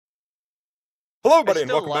Hello, I buddy, and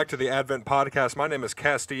still welcome love. back to the Advent Podcast. My name is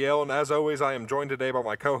Castiel, and as always, I am joined today by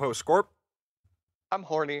my co-host Scorp I'm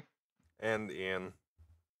horny. and Ian.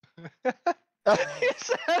 You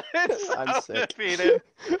sounded so I'm sick. defeated.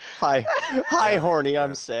 Hi, Yeah, horny. yeah.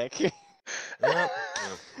 I'm sick. Yep.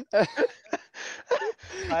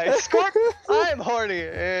 I scored. I'm horny,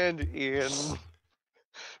 and Ian.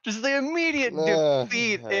 Just the immediate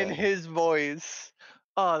defeat in his voice.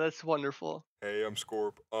 Oh, that's wonderful. Hey, I'm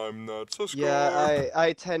Scorp. I'm not so Scorp. Yeah,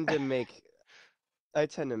 I tend to make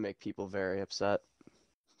people very upset.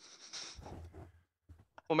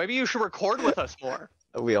 Well, maybe you should record with us more.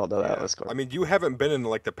 We all know that. Yeah. Let's go. I mean, you haven't been in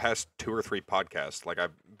like the past 2 or 3 podcasts. Like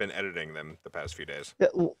I've been editing them the past few days. Yeah,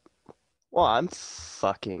 well, I'm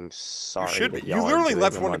fucking sorry. should that be. y'all You are literally doing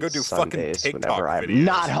left them one to on go do fucking Sundays TikTok whenever I'm videos.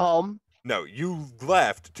 not home. No, you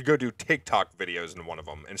left to go do TikTok videos in one of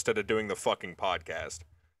them instead of doing the fucking podcast.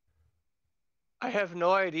 I have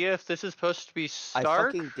no idea if this is supposed to be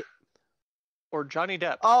Stark or Johnny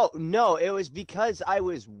Depp. Oh no, it was because I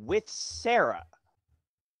was with Sarah.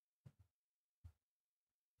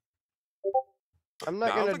 I'm not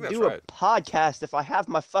No, I don't gonna think that's do a right. podcast if I have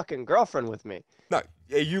my fucking girlfriend with me. No,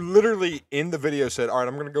 you literally in the video said, "All right,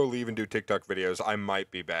 I'm gonna go leave and do TikTok videos. I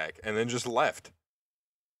might be back," and then just left.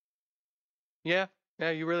 Yeah,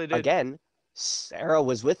 you really did. Again, Sarah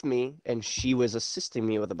was with me, and she was assisting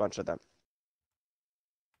me with a bunch of them.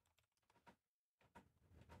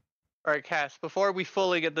 All right, Cass, before we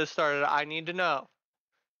fully get this started, I need to know.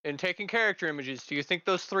 In taking character images, do you think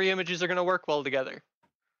those 3 images are going to work well together?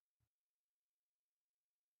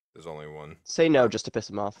 There's only one. Say no just to piss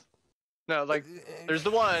him off. No, like, there's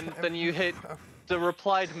the one, then you hit the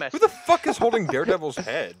replied message. Who the fuck is holding Daredevil's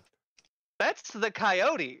head? That's the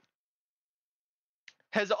Coyote.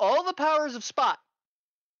 Has all the powers of Spot.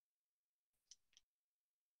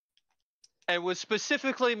 And was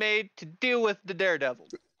specifically made to deal with the Daredevil.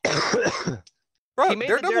 Bro, He made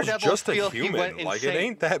the Daredevil's Daredevil just a feel he went human. Like, it insane.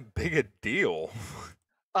 ain't that big a deal.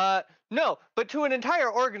 No, but to an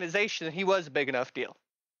entire organization, he was a big enough deal.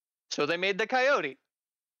 So they made the Coyote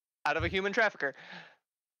out of a human trafficker.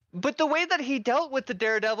 But the way that he dealt with the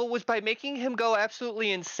Daredevil was by making him go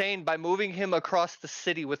absolutely insane by moving him across the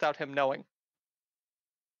city without him knowing.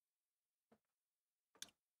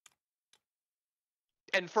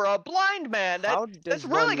 And for a blind man, that's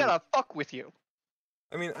really gonna fuck with you.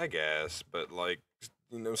 I mean, I guess, but like,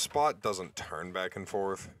 Spot doesn't turn back and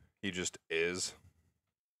forth. He just is.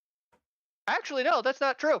 Actually, no, that's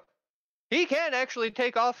not true. He can actually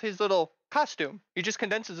take off his little costume. He just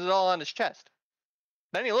condenses it all on his chest.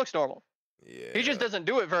 Then he looks normal. Yeah. He just doesn't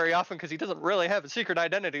do it very often because he doesn't really have a secret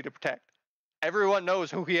identity to protect. Everyone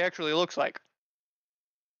knows who he actually looks like.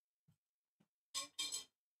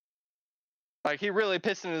 Like, he really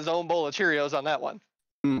pissed in his own bowl of Cheerios on that one.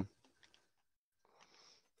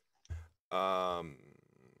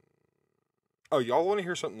 Oh, y'all want to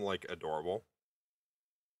hear something like adorable?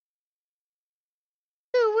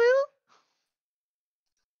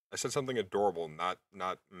 I said something adorable, not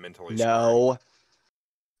mentally. No.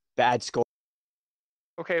 Bad score.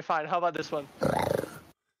 Okay, fine. How about this one?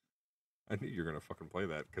 I knew you were gonna fucking play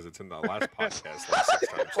that because it's in the last podcast like 6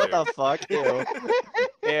 times. What the fuck?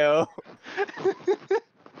 Ew.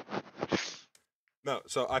 No,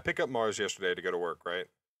 so I pick up Mars yesterday to go to work, right?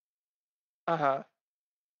 Uh-huh.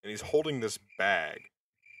 And he's holding this bag.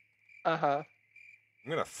 Uh-huh. I'm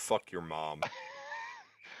gonna fuck your mom.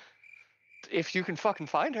 If you can fucking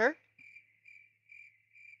find her.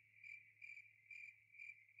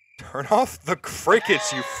 Turn off the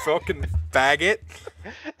crickets, you fucking faggot.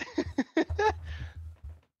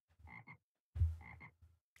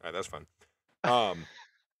 Alright, that's fine.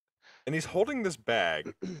 And he's holding this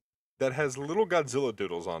bag that has little Godzilla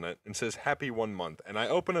doodles on it and says "Happy 1 month." And I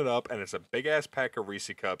open it up and it's a big ass pack of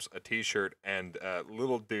Reese cups, a T-shirt, and a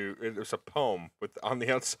little dude. There's a poem with on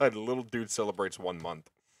the outside. A little dude celebrates 1 month.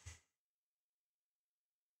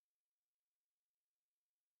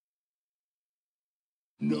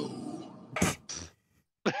 No.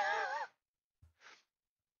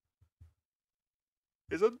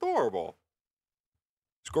 It's adorable.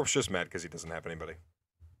 Scorp's just mad because he doesn't have anybody.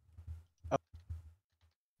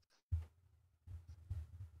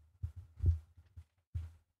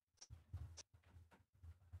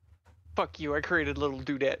 Fuck you, I created little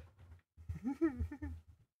dudette.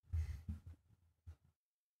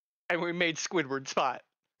 And we made Squidward Spot.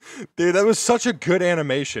 Dude, that was such a good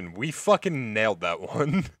animation. We fucking nailed that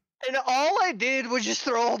one. And all I did was just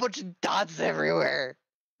throw a whole bunch of dots everywhere.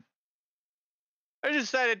 I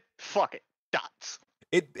just decided, fuck it, dots.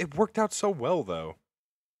 It worked out so well, though.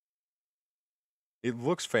 It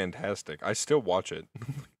looks fantastic. I still watch it.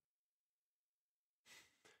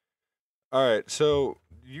 All right, so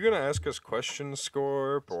you gonna ask us questions,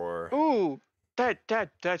 Scorp, or Ooh,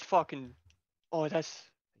 that's fucking. Oh, that's.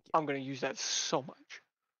 I'm gonna use that so much.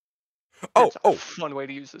 oh That's a oh fun way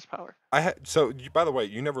to use this power. I had so you, by the way,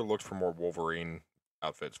 you never looked for more Wolverine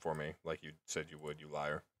outfits for me, like you said you would, you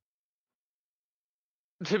liar.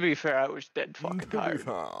 To be fair, I was dead To fucking be tired.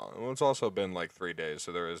 fair, well, it's also been like 3 days,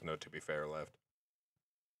 so there is no to be fair left.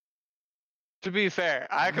 To be fair,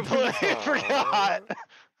 I completely forgot.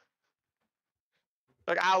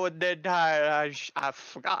 Like I was dead tired. I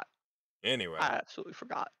forgot. Anyway, I absolutely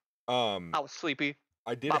forgot. um, I was sleepy.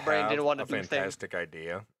 I did My brain have didn't want to a do things. fantastic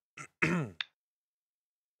idea. Oh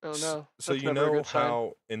no, So that's you never a know good sign.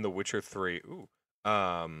 how in The Witcher 3,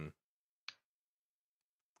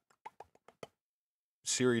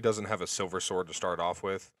 Ciri doesn't have a silver sword to start off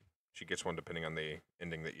with. She gets one depending on the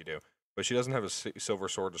ending that you do. But she doesn't have a silver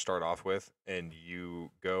sword to start off with, and you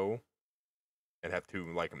go and have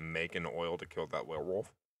to like make an oil to kill that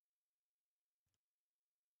werewolf.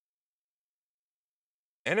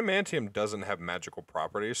 Adamantium doesn't have magical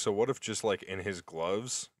properties, so what if just like in his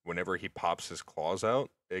gloves, whenever he pops his claws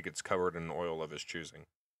out, it gets covered in oil of his choosing?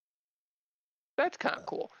 That's kind of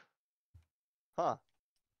cool. Huh.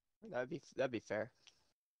 That'd be fair.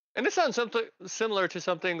 And it sounds something similar to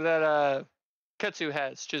something that Ketsu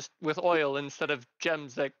has, just with oil instead of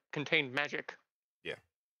gems that contain magic. Yeah.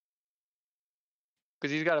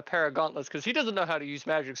 Because he's got a pair of gauntlets. Because he doesn't know how to use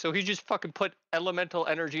magic, so he just fucking put elemental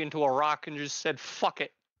energy into a rock and just said, "Fuck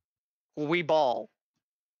it, we ball."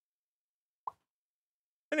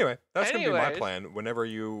 Anyway, that's gonna be my Anyways. plan. Whenever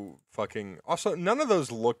you fucking also, none of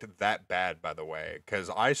those looked that bad, by the way, because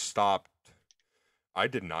I stopped. I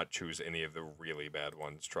did not choose any of the really bad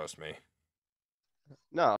ones. Trust me,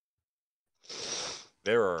 No.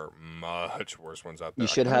 there are much worse ones out there. You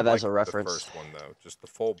should I kinda have as liked a reference. the first one though, just the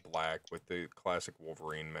full black with the classic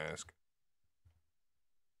Wolverine mask.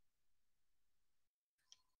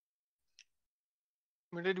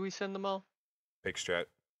 Where did we send them all? Pix chat.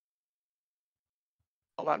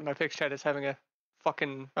 Hold on, my Pix chat is having a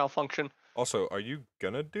fucking malfunction. Also, are you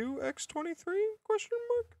gonna do X-23? Question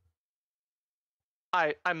mark.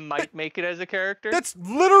 I might make it as a character. That's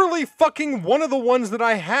literally fucking one of the ones that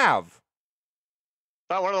I have.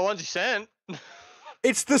 Not one of the ones you sent.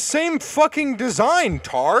 It's the same fucking design,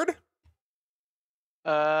 tard.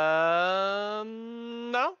 No.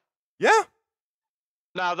 Yeah.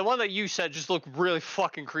 No, the one that you said just looked really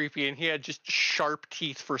fucking creepy, and he had just sharp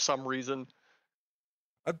teeth for some reason.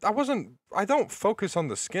 I wasn't. I don't focus on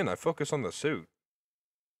the skin. I focus on the suit.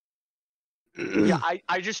 Yeah,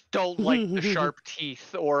 I just don't like the sharp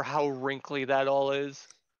teeth or how wrinkly that all is.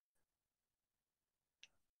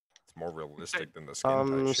 It's more realistic than the skin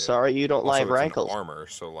type shit. Sorry, you don't Also, like it's an rankles. armor,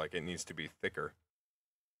 so like it needs to be thicker.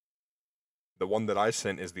 The one that I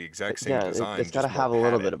sent is the exact same Yeah, design. it's got to just more have a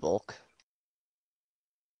little padded. bit of bulk.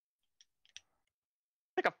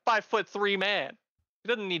 Like a 5'3" man. He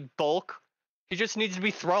doesn't need bulk. He just needs to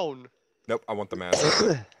be thrown. Nope, I want the mask.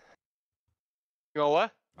 You know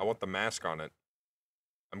what? I want the mask on it.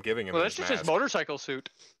 I'm giving him Well, his that's just mask. his motorcycle suit.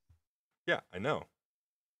 Yeah, I know.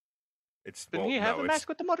 It's Didn't well, he have no, a it's- mask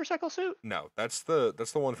with the motorcycle suit? No, that's the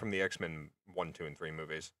one from the X-Men 1, 2, and 3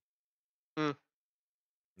 movies. Hmm.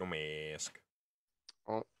 No mask.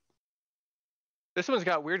 This one's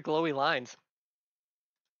got weird glowy lines.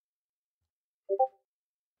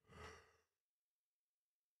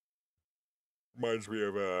 Reminds me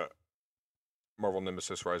of Marvel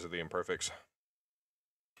Nemesis: Rise of the Imperfects.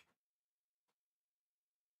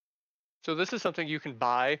 So this is something you can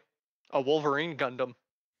buy, a Wolverine Gundam,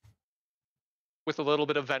 with a little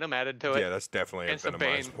bit of Venom added to it. Yeah, that's definitely a It's a Venomized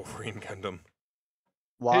Bane. Wolverine Gundam.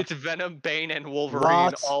 What? It's Venom, Bane, and Wolverine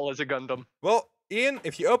What? all as a Gundam. Well, Ian,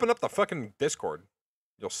 if you open up the fucking Discord,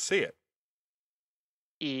 you'll see it.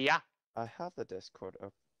 Yeah. I have the Discord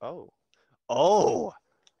up. Oh. Oh!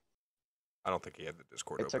 I don't think he had the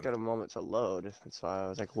Discord It took open. it a moment to load. That's why I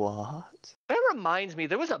was like, what? That reminds me,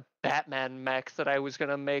 there was a Batman mech that I was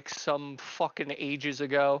gonna make some fucking ages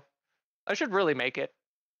ago. I should really make it.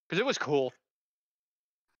 Because it was cool.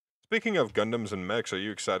 Speaking of Gundams and mechs, are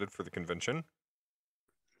you excited for the convention?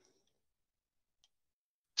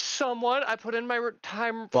 Somewhat. I put in my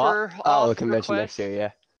time What? for Oh, the off convention next request. year,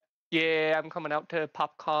 yeah. Yeah, I'm coming out to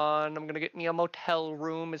PopCon. I'm gonna get me a motel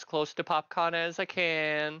room as close to PopCon as I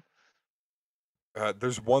can.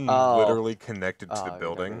 There's one Oh. literally connected to the You're not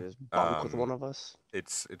building. gonna just bunk with one of us?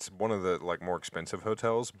 It's one of the like more expensive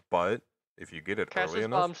hotels, but if you get it early Cass's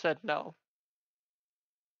enough, mom said no.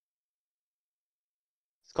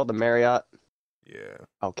 It's called the Marriott. yeah.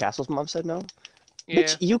 Oh, Castle's mom said no? Yeah.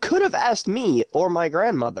 Bitch, you could have asked me or my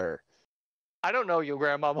grandmother. I don't know your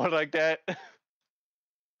grandmama like that.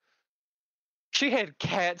 She had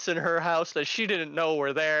cats in her house that she didn't know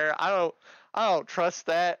were there. I don't trust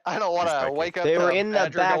that. I don't want to Spiky. wake up They to were a in the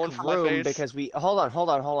badger back going for my room face. because we hold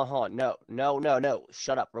on. No.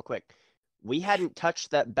 Shut up real quick. We hadn't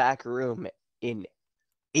touched that back room in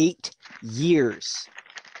 8 years.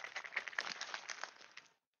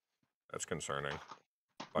 That's concerning.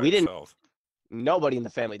 By We didn't- itself. Nobody in the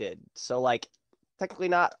family did. So like technically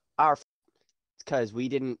not our because we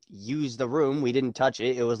didn't use the room, we didn't touch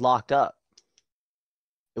it, it was locked up.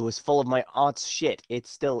 It was full of my aunt's shit. It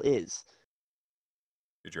still is.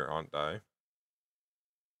 Did your aunt die?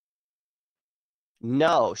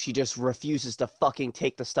 No, she just refuses to fucking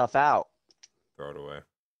take the stuff out, Throw it away.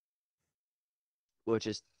 which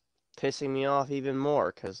is pissing me off even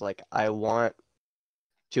more because like I want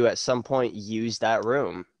to at some point use that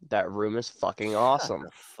room. That room is fucking awesome.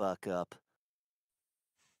 Shut the fuck up.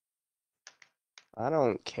 I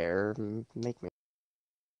don't care. Make me.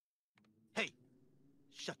 Hey,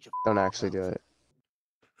 shut your. Don't actually do it.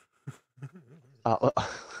 Uh,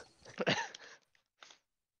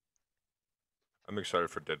 I'm excited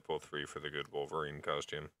for Deadpool 3 for the good Wolverine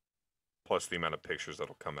costume. Plus the amount of pictures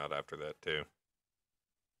that'll come out after that, too.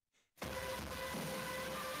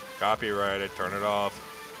 Copyrighted, turn it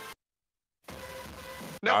off.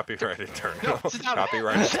 No, Copyrighted, turn it no, off. stop.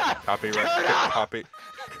 Copyrighted, Stop. copyrighted, Turn it off. copy.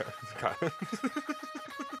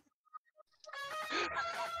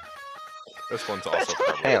 This one's also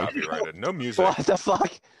probably Damn. copyrighted. No music. what the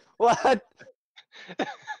fuck? What?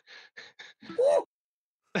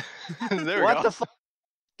 There we What go. the fuck?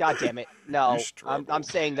 God damn it! No, I'm struggled.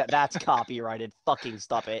 saying that's copyrighted. Fucking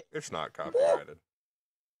stop it. It's not copyrighted.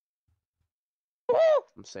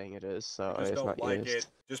 I'm saying it is, so Just it's don't not like used. it.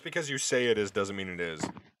 Just because you say it is doesn't mean it is.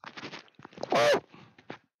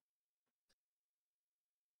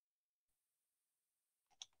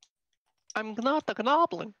 I'm not a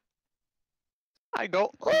goblin. I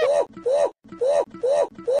go.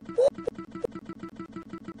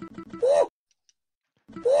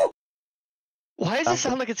 Why does it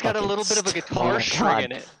sound like it's got a Fucking little bit of a stop. guitar Oh my string in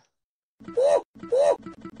God. it?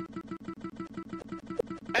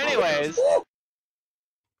 Anyways,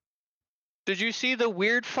 did you see the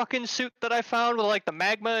weird fucking suit that I found with like the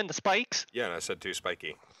magma and the spikes? Yeah, and I said too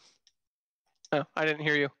spiky. Oh, I didn't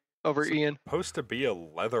hear you over So- Ian. Supposed to be a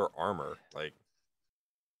leather armor. Like,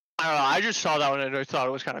 I don't know. I just saw that one and I thought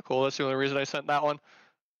it was kind of cool. That's the only reason I sent that one.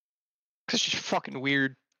 Cause it's just fucking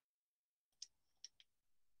weird.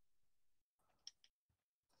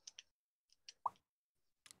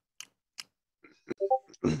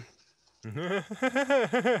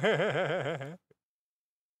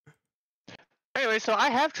 Anyway, so I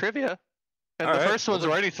have trivia, and the Alright, first one's well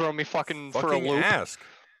then already throwing me fucking for a fucking loop. ask.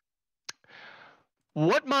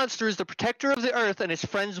 What monster is the protector of the earth and is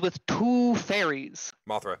friends with two fairies?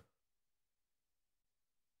 Mothra.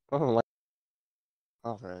 Oh, like,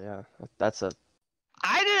 oh yeah, that's a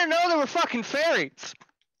I didn't know there were fucking fairies.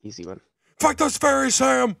 easy one. Fight those fairies,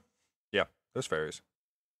 Sam! Yeah, those fairies.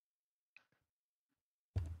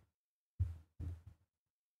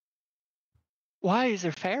 Why is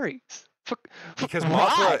there fairies? Because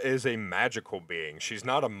why? Mothra is a magical being. She's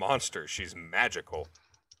not a monster. She's magical.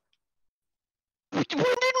 When did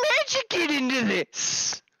magic get into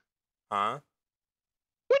this? Huh?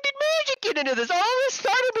 When did magic get into this? All this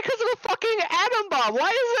started because of a fucking atom bomb. Why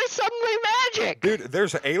is there suddenly magic? Dude,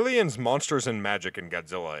 there's aliens, monsters, and magic in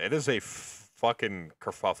Godzilla. It is a fucking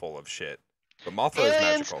kerfuffle of shit. But Mothra is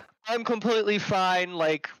Aliens, magical. I'm completely fine.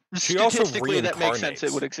 Like, She also statistically, that makes sense. It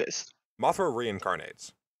reincarnates. would exist. Mothra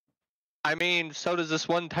reincarnates. I mean, so does this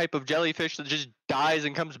one type of jellyfish that just dies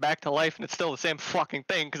and comes back to life, and it's still the same fucking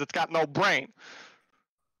thing because it's got no brain.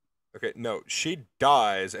 Okay, no, she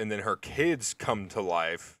dies, and then her kids come to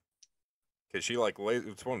life. Because she, like,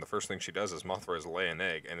 it's one of the first things she does is Mothra is lay an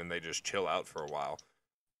egg, and then they just chill out for a while.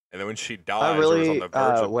 And then when she dies, or is on really, the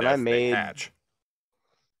verge of when death, I they made- hatch.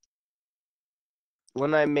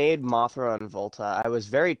 When I made Mothra and Volta, I was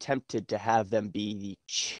very tempted to have them be the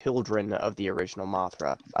children of the original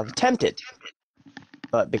Mothra. I was tempted,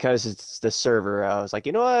 but because it's the server, I was like,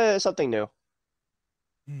 you know what, something new.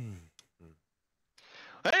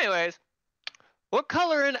 Anyways, what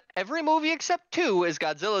color in every movie except two is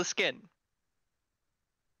Godzilla's skin?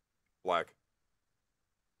 Black.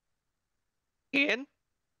 Ian?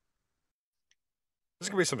 This is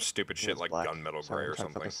gonna be some stupid shit It's like black. gunmetal Sorry, gray I'm or trying to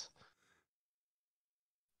something. focus.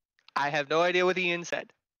 I have no idea what Ian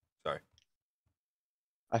said.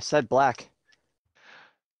 I said black.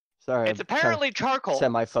 Sorry, It's apparently charcoal.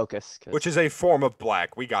 semi-focus. Which is a form of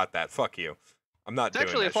black. We got that. Fuck you. I'm not It's doing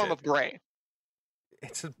actually a that form shit. of gray.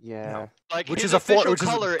 It's a Yeah. no. Like Which his is a form. official Which is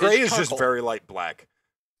color gray is is just charcoal. very light black.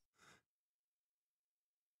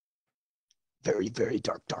 Very, very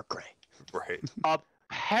dark gray. Right.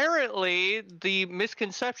 Apparently, the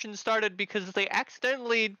misconception started because they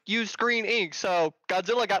accidentally used green ink, so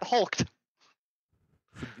Godzilla got hulked.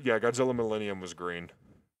 Yeah, Godzilla Millennium was green.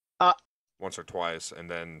 Uh. Once or twice,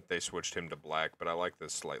 and then they switched him to black. But I like the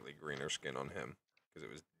slightly greener skin on him because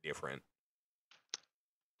it was different.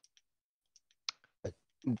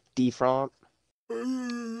 Defront.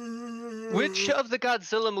 Which of the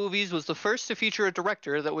Godzilla movies was the first to feature a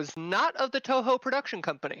director that was not of the Toho production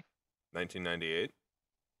company? 1998.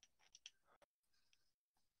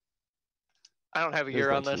 I don't have a It was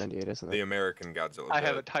year on this. 1998, isn't The it? American Godzilla. I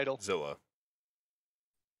have a title. Zilla.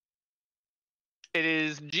 It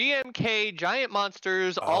is GMK Giant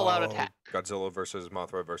Monsters All Out Attack. Godzilla versus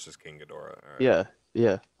Mothra versus King Ghidorah. All right. Yeah,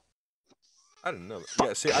 yeah. I didn't know that.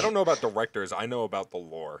 Yeah, see, I don't know about directors. I know about the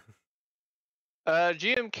lore.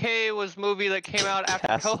 GMK was a movie that came out after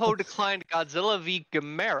Castle. Toho declined Godzilla v.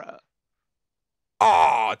 Gamera.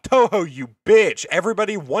 Ah, Toho, you bitch!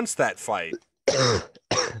 Everybody wants that fight.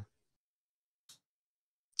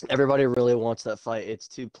 Everybody really wants that fight. It's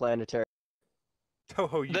too planetary.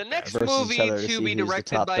 Toho, you The next Versus each movie other to to see be who's the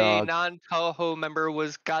directed top by a dog. non-Toho member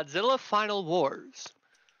was Godzilla Final Wars.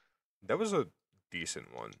 That was a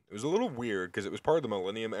decent one. It was a little weird because it was part of the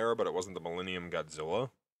Millennium era, but it wasn't the Millennium Godzilla.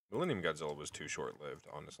 Millennium Godzilla was too short-lived,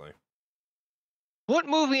 honestly. What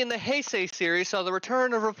movie in the Heisei series saw the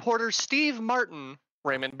return of reporter Steve Martin,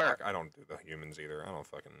 Raymond Burr? Fuck, I don't do the humans either. I don't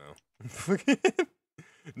fucking know.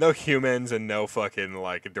 No humans and no fucking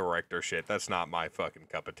like director shit. That's not my fucking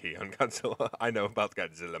cup of tea on Godzilla. I know about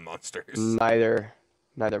Godzilla monsters. Neither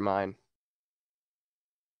mine.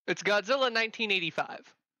 It's Godzilla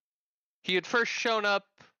 1985. He had first shown up.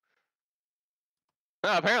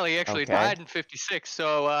 Well, apparently, he actually Okay. died in '56.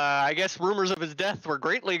 So I guess rumors of his death were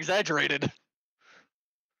greatly exaggerated.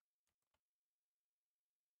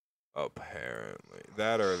 Apparently,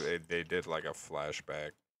 that or they did like a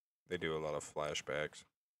flashback. They do a lot of flashbacks.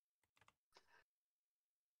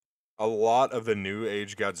 A lot of the new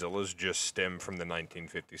age Godzillas just stem from the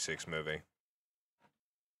 1956 movie.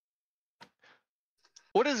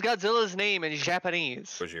 What is Godzilla's name in Japanese?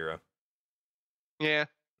 Gojira. Yeah.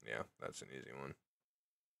 Yeah, that's an easy one.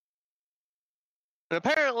 And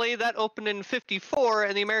apparently that opened in '54,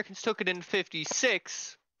 and the Americans took it in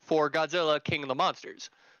 '56 for Godzilla King of the Monsters.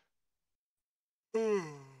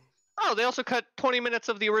 Oh, they also cut 20 minutes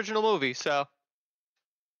of the original movie, so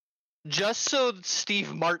just so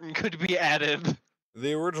Steve Martin could be added.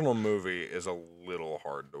 The original movie is a little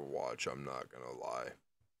hard to watch, I'm not gonna lie.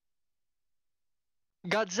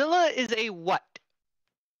 Godzilla is a what?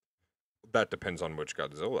 That depends on which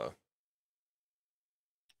Godzilla.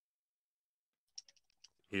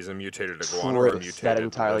 He's a mutated iguana or a Chris, that mutated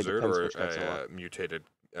entirely lizard depends or which Godzilla. a mutated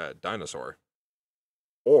dinosaur.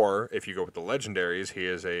 Or, if you go with the legendaries, he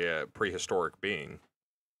is a prehistoric being.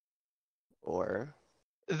 Or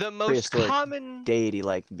The most Prehistoric common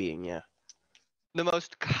deity-like being, yeah. the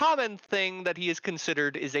most common thing that he is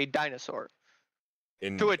considered is a dinosaur,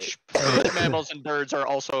 In, to which fish, mammals and birds are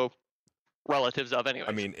also relatives of anyway.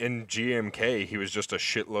 I mean, in GMK, he was just a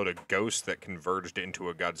shitload of ghosts that converged into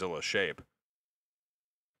a Godzilla shape.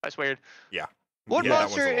 that's weird. Yeah. What Yeah, that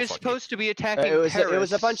one's a monster little is fucky. supposed to be attacking It was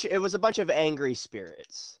Paris? a bunch of angry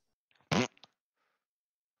spirits.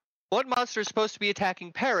 What monster is supposed to be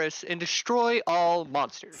attacking Paris and destroy all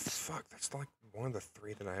monsters? Fuck, that's like one of the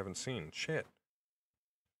three that I haven't seen. Shit.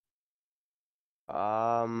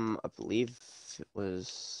 I believe it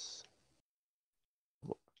was.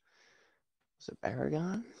 Was it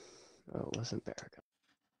Baragon? No, it wasn't Baragon.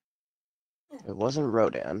 It wasn't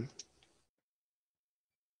Rodan.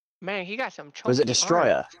 Man, he got some. Was it chunky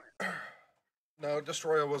Destroya? arms. No,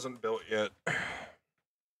 Destroyer wasn't built yet.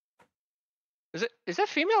 Is that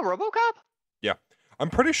female RoboCop? I'm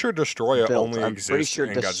pretty sure Destroyer Built. only I'm exists pretty sure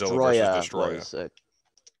in Godzilla Destroya vs. Destroyer. was it.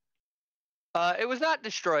 It was not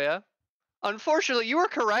Destroya. Unfortunately, you were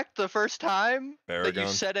correct the first time that you Baragon.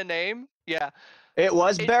 said a name. Yeah. It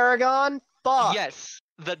was It- Baragon? Fuck. Yes,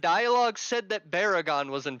 the dialogue said that Baragon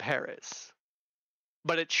was in Paris,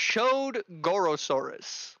 but it showed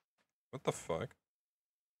Gorosaurus. What the fuck?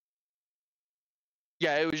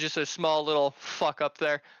 Yeah, it was just a small little fuck up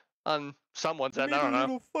there on someone's end. I don't know.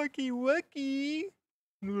 Little fucky wucky.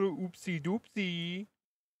 Little oopsie doopsie.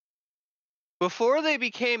 Before they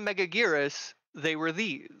became Megaguirus, they were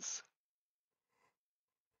these.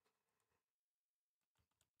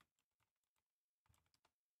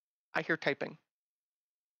 I hear typing.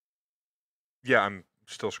 Yeah, I'm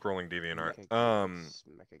still scrolling DeviantArt. Mechagearus,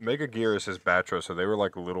 Megagearus is Batra, so they were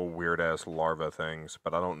like little weird ass larva things,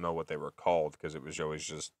 but I don't know what they were called because it was always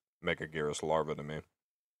just Megagearus larva to me,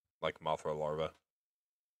 like Mothra larva.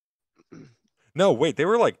 No, wait, they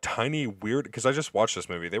were like tiny weird. Because I just watched this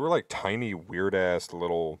movie. They were like tiny weird ass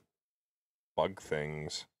little bug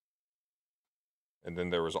things. And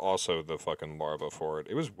then there was also the fucking larva for it.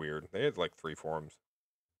 It was weird. They had like 3 forms.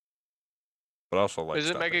 But also like. Is it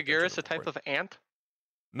stopped paying attention Megagearus to a type point. of ant?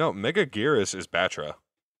 No, Megagearus is Batra.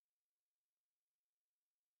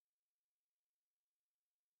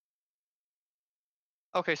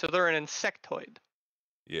 Okay, so they're an insectoid.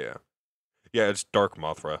 Yeah. Yeah, it's Dark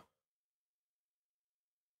Mothra.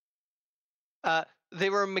 They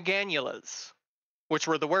were Meganulas, which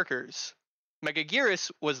were the workers.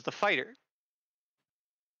 Megagearus was the fighter.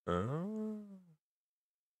 Oh.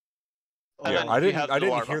 And Yeah, then I you didn't. have I the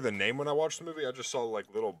didn't larva. hear the name when I watched the movie. I just saw like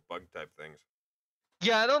little bug type things.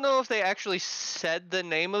 Yeah, I don't know if they actually said the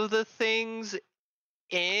name of the things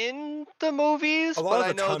in the movies, A lot but of I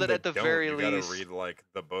the know time that they at the don't. very You least. gotta read like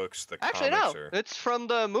the books, the Actually, comics, no, or it's from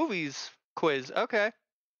the movies quiz. Okay.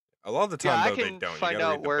 a lot of the Yeah, time I though they can don't. You find gotta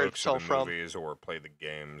out read the where books it's or all the from. movies or play the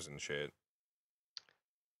games and shit.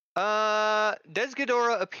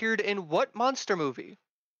 Desghidorah appeared in what monster movie?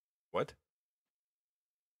 What?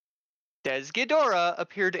 Desghidorah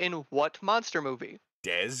appeared in what monster movie?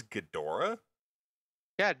 Desghidorah?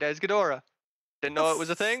 Yeah, Desghidorah. Didn't know it was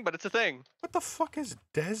a thing, but it's a thing. What the fuck is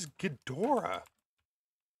Desghidorah?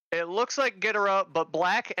 It looks like Ghidorah, but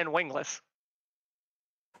black and wingless.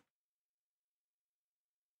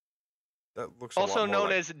 That looks a Also lot more known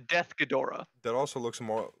like, as Death Ghidorah. That also looks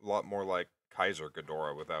a lot more like Kaiser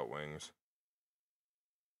Ghidorah without wings.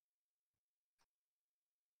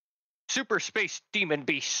 Super Space Demon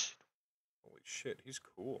Beast. Holy shit, he's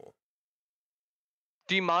cool.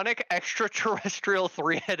 Demonic extraterrestrial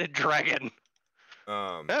 3-headed dragon.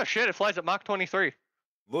 Oh shit, it flies at Mach 23.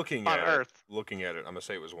 Looking On at Earth. I'm gonna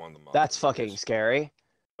say it was one of the Mothra That's movies. fucking scary. I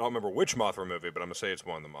don't remember which Mothra movie, but I'm gonna say it's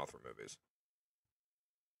one of the Mothra movies.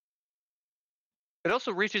 It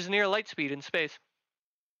also reaches near light speed in space.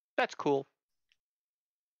 That's cool.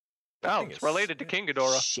 That Oh, thing it's is related to sick. King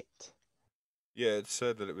Ghidorah. Shit. Yeah, it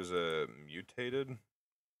said that it was a mutated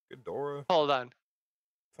Ghidorah. Hold on.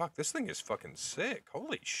 Fuck, this thing is fucking sick.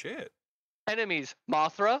 Holy shit. Enemies: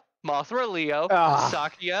 Mothra, Mothra Leo, Ah.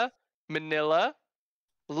 Sakia, Manila,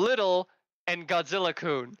 Little, and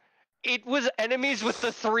Godzilla-kun. It was enemies with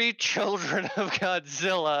the 3 children of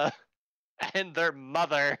Godzilla and their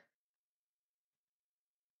mother.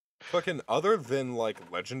 Fucking other than like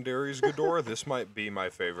Legendary's Ghidorah, this might be my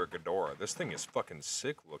favorite Ghidorah. This thing is fucking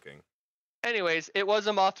sick looking. Anyways, it was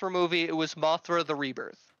a Mothra movie. It was Mothra the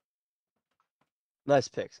Rebirth. Nice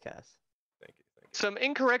picks, Cass. Thank you. Some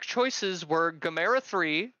incorrect choices were Gamera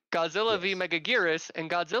 3, Godzilla v Yes. Megagearus, and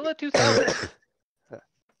Godzilla 2000.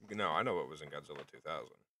 No, I know what was in Godzilla 2000.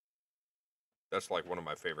 That's like one of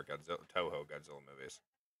my favorite Toho Godzilla movies.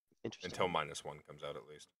 Interesting. Until -1 comes out, at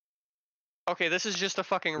least. Okay, this is just a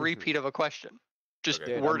fucking repeat of a question. Just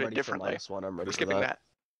Okay. Dude, I'm worded ready differently. For -1. I'm ready We're for skipping that.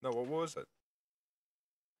 No, what was it?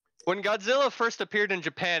 When Godzilla first appeared in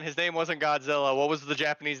Japan, his name wasn't Godzilla. What was the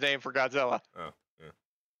Japanese name for Godzilla? Oh, yeah.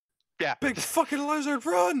 Yeah. Big fucking lizard,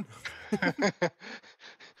 run!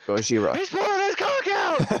 Gojira. He's pulling his cock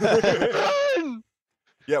out! Run!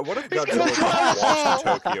 Yeah, what if He's Godzilla gonna walks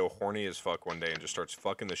fall! in Tokyo horny as fuck one day and just starts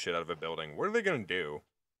fucking the shit out of a building? What are they gonna do?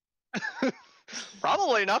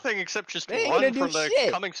 Probably nothing except just They ain't run gonna do from the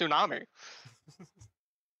shit. coming tsunami.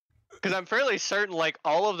 Because I'm fairly certain, like,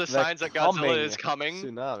 all of the The signs that Godzilla is coming.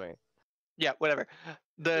 Tsunami. Yeah, whatever.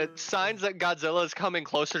 The signs that Godzilla is coming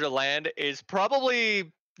closer to land is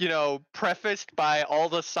probably, you know, prefaced by all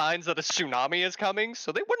the signs that a tsunami is coming,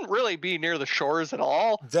 so they wouldn't really be near the shores at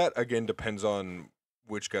all. That, again, depends on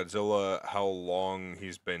which Godzilla, how long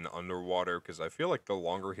he's been underwater, because I feel like the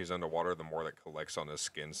longer he's underwater, the more that collects on his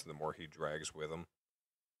skin, so the more he drags with him.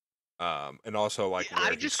 And also, like, where I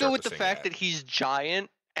he's just go with the surfacing fact at. that he's giant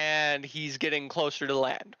and he's getting closer to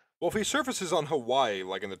land. Well, if he surfaces on Hawaii,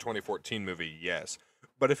 like in the 2014 movie, yes.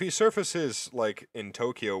 But if he surfaces, like, in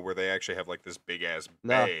Tokyo, where they actually have, like, this big-ass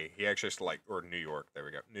No. bay, he actually has to, like, or New York, there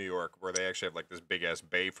we go, New York, where they actually have, like, this big-ass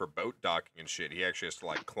bay for boat docking and shit, he actually has to,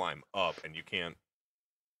 like, climb up, and you can't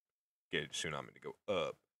get a tsunami to go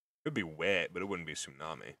up. It would be wet, but it wouldn't be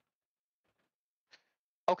tsunami.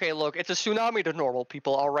 Okay, look, it's a tsunami to normal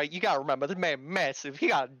people, alright? You gotta remember, this man massive. He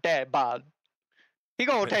got a dead bod. He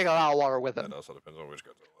gonna take a lot of water with That him. also depends on which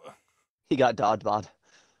Godzilla. He got Dodd bod.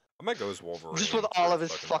 I might go as Wolverine. Just with for all of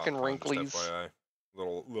his fucking fucking popcorn, just wrinklies. FYI.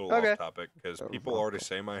 Little Okay. off topic, because Oh, people already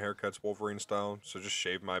popcorn. say my haircut's Wolverine style, so just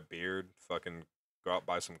shave my beard, fucking Go out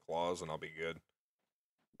buy some claws and I'll be good.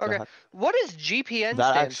 Okay. God. What does GPN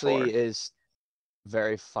That stand actually for? is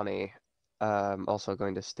very funny. Also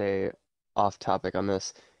going to stay off topic on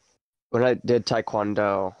this. When I did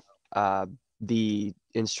Taekwondo, the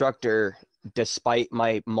instructor, despite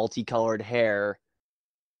my multicolored hair,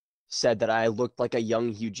 said that I looked like a young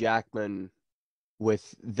Hugh Jackman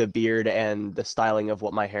with the beard and the styling of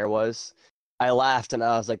what my hair was. I laughed and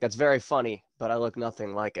I was like, that's very funny, but I look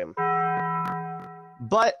nothing like him.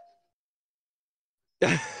 But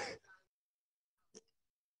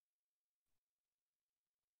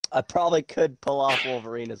I probably could pull off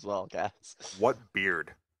Wolverine as well, guys. What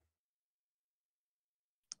beard?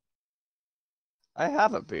 I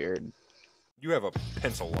have a beard. You have a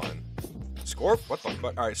pencil line. Scorp? What the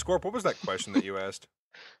fuck? All right, Scorp, what was that question that you asked?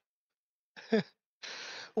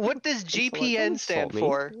 What does Don't GPN insult stand me.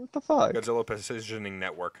 for? What the fuck? Godzilla Positioning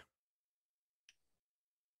Network.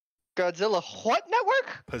 Godzilla what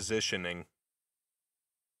network? Positioning.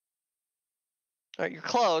 All right, you're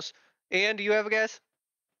close. Ian, do you have a guess?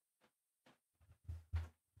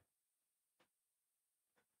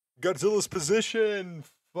 Godzilla's position!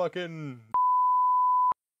 Fucking...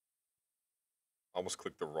 Almost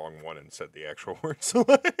clicked the wrong one and said the actual words.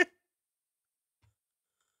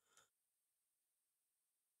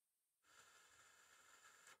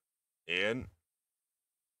 Ian?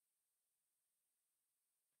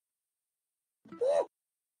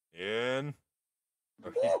 Ian?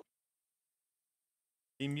 Oh,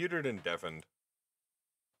 he muted and deafened.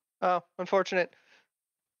 Oh, unfortunate.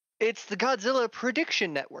 It's the Godzilla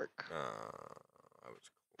Prediction Network. I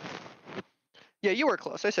was Yeah, you were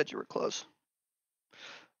close. I said you were close.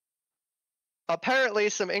 Apparently,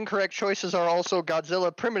 some incorrect choices are also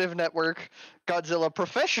Godzilla Primitive Network, Godzilla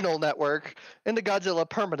Professional Network, and the Godzilla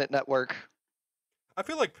Permanent Network. I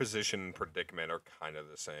feel like position and predicament are kind of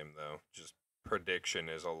the same, though. Just prediction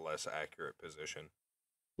is a less accurate position.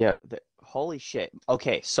 Yeah, holy shit.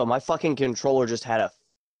 Okay, so my fucking controller just had a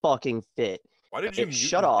fucking fit. Why did you It mute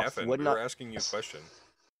shut and off, deafen? would We not- were asking you a question.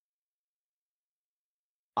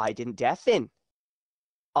 I didn't deafen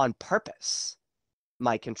on purpose.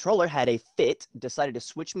 My controller had a fit, decided to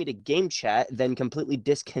switch me to game chat, then completely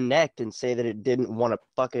disconnect and say that it didn't want to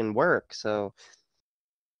fucking work. So,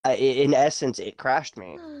 in essence, it crashed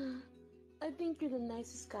me. I think you're the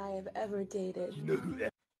nicest guy I've ever dated. You know who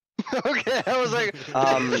that? Okay, I was like,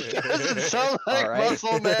 doesn't sound like alright.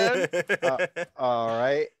 Muscle Man. All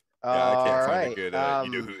right. Yeah, I can't find a Alright, good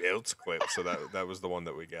you know who else clip, so that was the one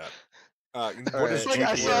that we got. What does Alright. Like,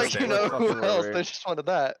 I GPN saw you stand know for? who Fucking else. whatever. I just wanted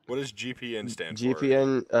that. What does GPN stand for?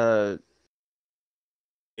 GPN,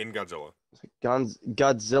 In Godzilla.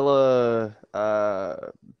 Godzilla,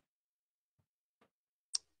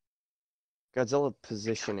 Godzilla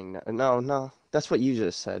positioning. No, that's what you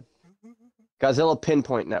just said. Godzilla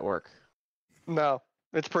Pinpoint Network. No,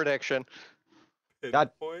 it's prediction.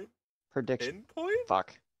 God- Pinpoint? Prediction. Pinpoint?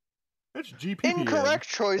 Fuck. That's GPN. Incorrect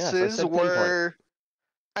choices said pinpoint. were.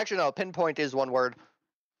 Actually, no. Pinpoint is one word.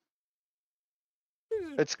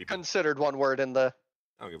 It's PP. considered one word in the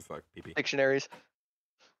I don't give a fuck. PP. dictionaries.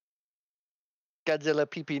 Godzilla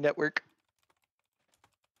PP Network.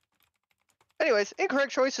 Anyways,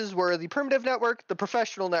 incorrect choices were the Primitive Network, the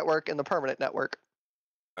Professional Network, and the Permanent Network.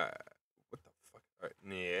 What the fuck? Alright,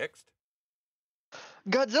 next.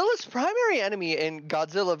 Godzilla's primary enemy in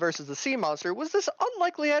Godzilla vs. the Sea Monster was this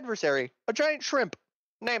unlikely adversary, a giant shrimp.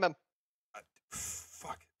 Name him.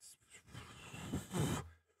 Fuck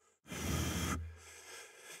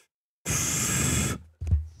I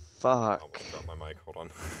Fuck. almost dropped my mic. Hold on.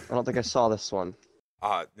 I don't think I saw this one.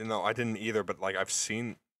 No, I didn't either, but like I've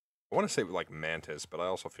seen I want to say like Mantis, but I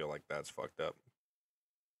also feel like that's fucked up.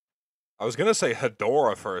 I was gonna say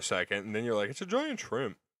Hedorah for a second, and then you're like, it's a giant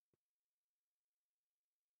shrimp.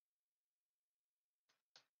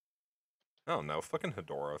 Oh no, fucking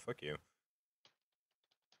Hedorah, fuck you.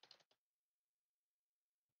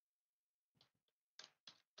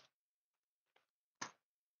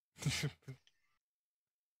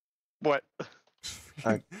 What?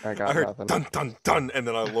 I got I heard nothing. dun dun dun, and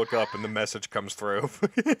then I look up and the message comes through.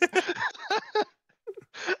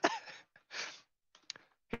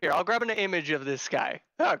 Here, I'll grab an image of this guy.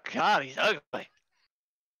 Oh god, he's ugly.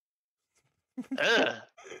 Ugh.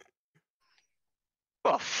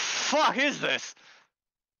 What the fuck is this?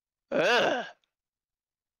 Ugh.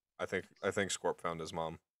 I think Scorp found his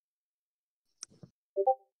mom.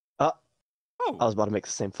 Oh. Oh, I was about to make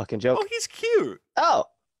the same fucking joke. oh, he's cute. Oh,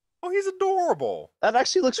 Oh, he's adorable. that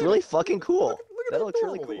actually looks really fucking cool. Look at That how looks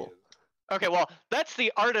really adorable he cool. is. Okay, well, that's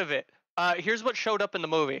the art of it. Here's what showed up in the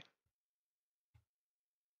movie.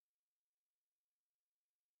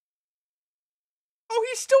 Oh,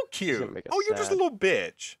 he's still gonna cute. make us Oh, you're just a sad. little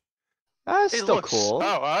bitch. That's It still looks cool. so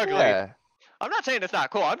ugly. Yeah. I'm not saying it's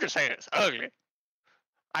not cool. I'm just saying it's ugly.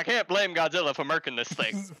 I can't blame Godzilla for murking this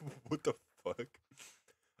thing. What the fuck?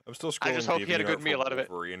 I'm still I just scrolling hope he had a good DeviantArt meal for out of it.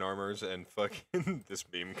 Wolverine armors, and fucking this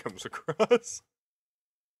meme comes across.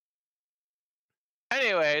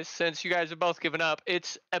 Anyways, since you guys have both given up,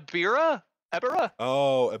 it's Ebirah? Ebirah?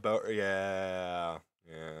 Oh, about yeah.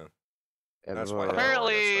 That's why. Everywhere.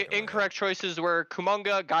 Apparently, stuck in my head. incorrect choices were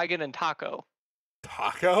Kumonga, Gigan, and Taco.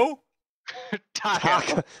 Taco?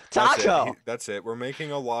 Taco. That's Taco. it. That's it. We're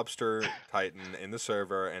making a lobster titan in the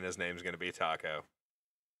server, and his name's gonna be Taco.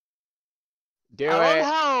 Do I love it.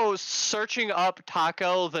 how searching up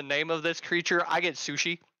Taco, the name of this creature, I get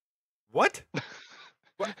sushi. What?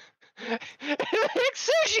 It's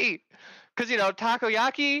sushi! Because, you know,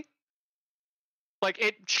 takoyaki, like,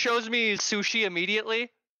 it shows me sushi immediately,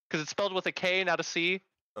 because it's spelled with a K, not a C.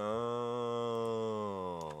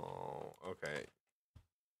 Oh, okay.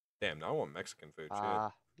 Damn, now I want Mexican food. Shit.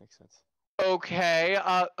 Ah, makes sense. Okay,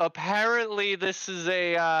 apparently this is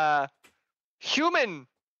a, human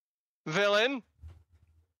villain.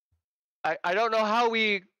 I don't know how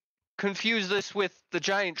we confuse this with the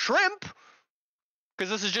giant shrimp, because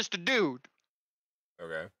this is just a dude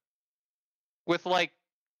Okay. with, like,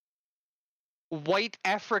 white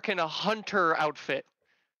African hunter outfit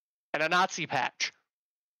and a Nazi patch.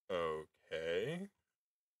 Okay.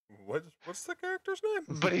 What's the character's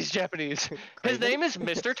name? But he's Japanese. His Craven? name is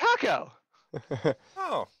Mr. Taco.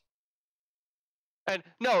 Oh, And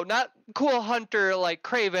no, not cool hunter like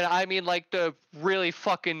Craven. I mean like the really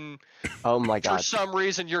fucking, Oh my for god. some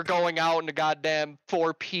reason you're going out in a goddamn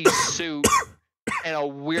 4-piece suit and a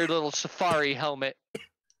weird little safari helmet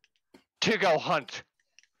to go hunt.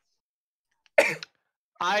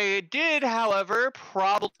 I did, however,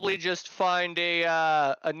 probably just find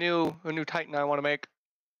a new Titan I want to make.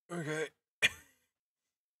 okay.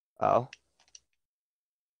 Oh.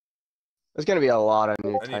 There's gonna be a lot of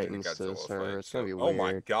new I need a Titans to the Godzilla server. fight. It's gonna be Oh weird.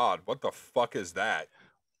 my god, what the fuck is that?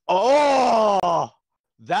 Oh,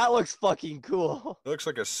 that looks fucking cool. It looks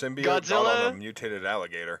like a symbiote got on Godzilla? a mutated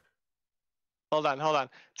alligator. Hold on.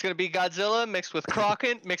 It's gonna be Godzilla mixed with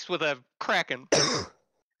Kraken mixed with a Kraken.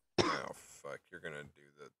 Oh fuck, you're gonna do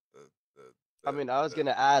the I mean, I was the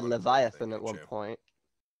gonna add one Leviathan thing, at one aren't you? point.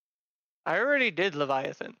 I already did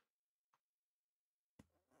Leviathan.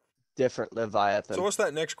 Different Leviathan. So what's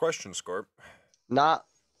that next question, Scorp? Not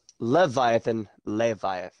Leviathan,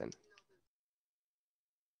 Leviathan.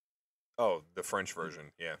 Oh, the French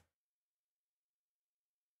version, yeah.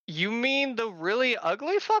 You mean the really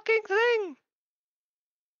ugly fucking thing?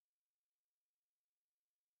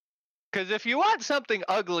 Because if you want something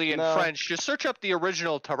ugly in No. French, just search up the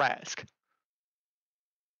original Tarrasque.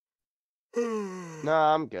 No,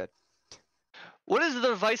 I'm good. What is the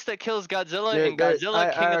device that kills Godzilla Dude, in Godzilla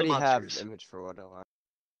I King of the already have Monsters? an image for what I want.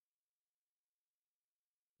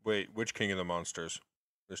 Wait, which King of the Monsters?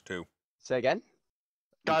 There's two. Say again?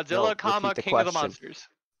 Godzilla, No, comma, repeat the King of the question. Monsters.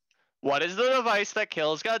 What is the device that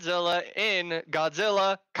kills Godzilla in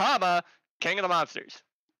Godzilla, comma, King of the Monsters?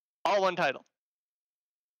 All one title.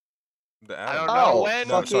 The I don't atom. know Oh, when-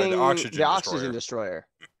 No, sorry, the fucking oxygen destroyer.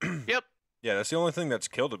 Yep. Yeah, that's the only thing that's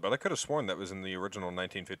killed it, but I could have sworn that was in the original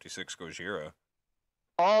 1956 Gojira.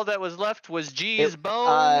 All that was left was G's It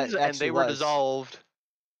bones, and actually they were was. dissolved.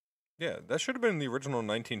 Yeah, that should have been the original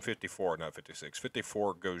 1954, not 56.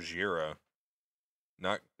 54 Gojira,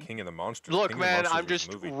 not King of the Monsters. Look, King of the man, Monsters I'm was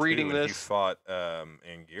just movie reading 2, and he this. fought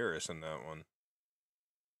Anguirus in that one.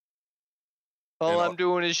 All And I'm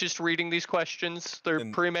doing is just reading these questions. They're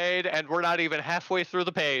and- pre-made, and we're not even halfway through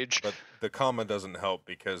the page. But the comma doesn't help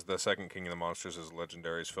because the second King of the Monsters is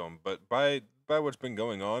Legendary's film. But by what's been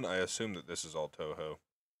going on, I assume that this is all Toho.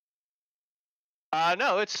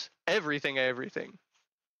 No, it's everything.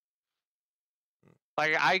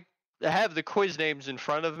 Like, I have the quiz names in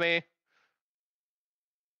front of me.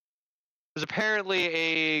 There's apparently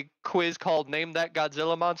a quiz called Name That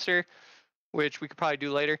Godzilla Monster, which we could probably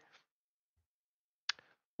do later.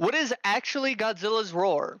 What is actually Godzilla's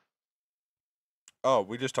roar? Oh,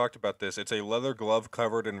 we just talked about this. It's a leather glove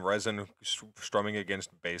covered in resin strumming against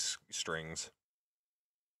bass strings.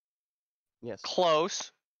 Yes.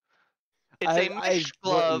 Close. It's I- a mesh I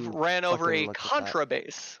glove wouldn't ran over fucking a look at that.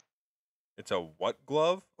 contrabass. It's a what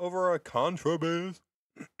glove over a contrabass?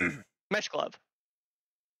 Mesh glove.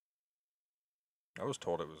 I was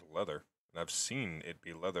told it was leather, and I've seen it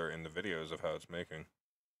be leather in the videos of how it's making.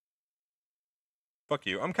 Fuck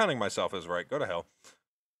you. I'm counting myself as right. Go to hell.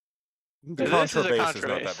 The This is a contrabass is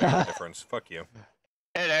not that big of a difference. Fuck you.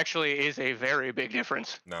 It actually is a very big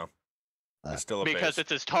difference No. It's still a because bass.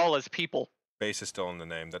 it's as tall as people. Base is still in the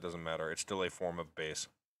name. That doesn't matter. It's still a form of base.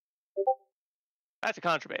 That's a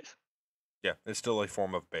contrabase. Yeah, it's still a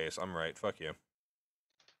form of base. I'm right. Fuck you.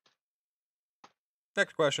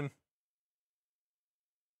 Next question.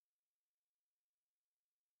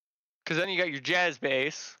 Because then you got your jazz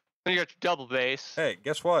bass. Then you got your double bass. Hey,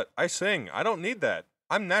 guess what? I sing. I don't need that.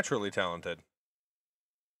 I'm naturally talented.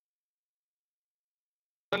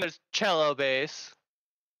 Then there's cello bass.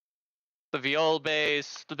 The viol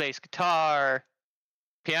bass. The bass guitar.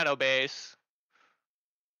 Piano bass.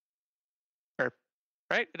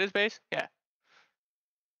 Right? It is bass? Yeah.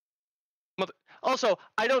 Also,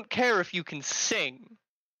 I don't care if you can sing.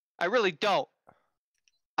 I really don't.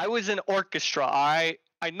 I was in orchestra, alright?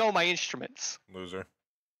 I know my instruments. Loser.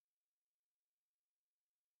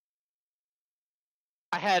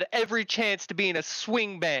 I had every chance to be in a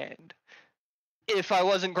swing band if I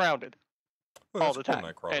wasn't grounded Well, all that's the a cool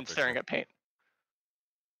time Nightcrawler and staring picture. at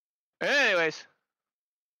paint. Anyways.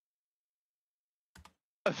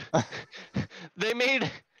 They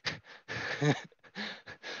made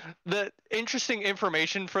the interesting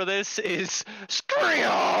information for this is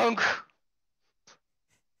Skryonk!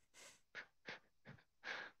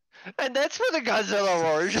 And that's for the Godzilla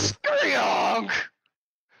roar, just Skryonk!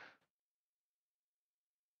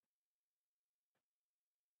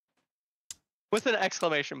 With an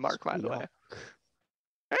exclamation mark, by the way.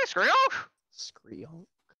 Hey, Skryonk! Skryonk.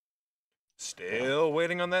 Still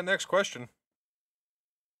waiting on that next question.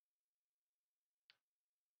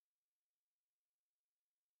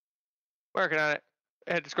 Working on it.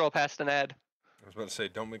 I had to scroll past an ad. I was about to say,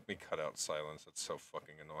 don't make me cut out silence. It's so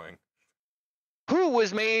fucking annoying. Who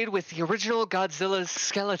was made with the original Godzilla's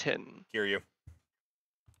skeleton? Kiryu.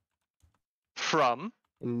 From?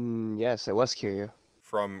 Yes, it was Kiryu.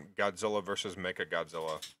 From Godzilla versus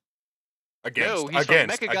Mechagodzilla. No, he's from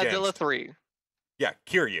Mechagodzilla 3. Yeah,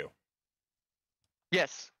 Kiryu.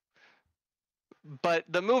 Yes. But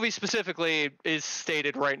the movie specifically is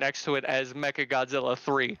stated right next to it as Mechagodzilla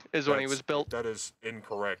 3 is when he was built. That is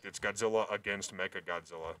incorrect. It's Godzilla against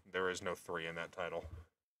Mechagodzilla. There is no 3 in that title.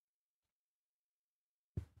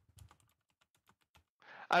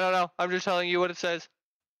 I don't know. I'm just telling you what it says.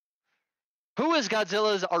 Who is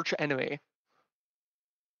Godzilla's arch enemy?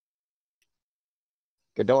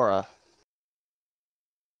 Ghidorah.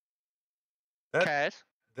 Cass?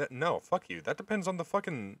 No, fuck you. That depends on the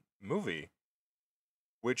fucking movie.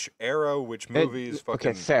 Which era, which movies,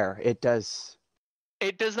 fucking... Okay, fair. It does.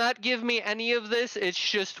 It does not give me any of this. It's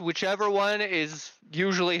just whichever one is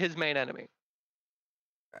usually his main enemy.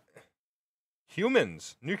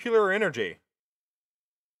 Humans. Nuclear energy.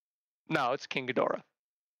 No, it's King Ghidorah.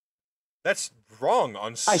 That's wrong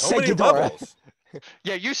on so I said many Ghidorah. levels.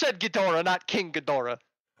 Yeah, you said Ghidorah, not King Ghidorah.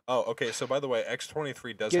 Oh, okay. So by the way,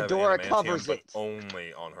 X-23 does Ghidorah have adamantium, covers but it.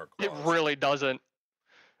 only on her It claws. really doesn't.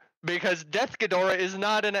 Because Death Ghidorah is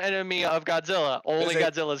not an enemy of Godzilla. Only Is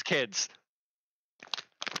it? Godzilla's kids.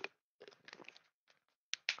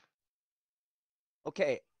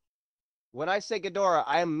 Okay. When I say Ghidorah,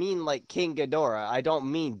 I mean like King Ghidorah. I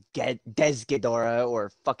don't mean Des Ghidorah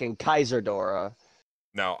or fucking Kaiser Dora.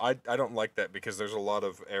 No, I don't like that because there's a lot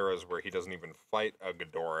of eras where he doesn't even fight a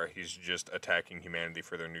Ghidorah. He's just attacking humanity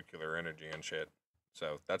for their nuclear energy and shit.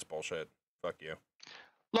 So that's bullshit. Fuck you.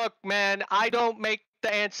 Look, man, I don't make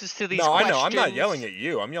the answers to these No, I questions. know. I'm not yelling at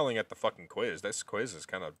you. I'm yelling at the fucking quiz. This quiz is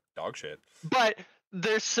kind of dog shit. But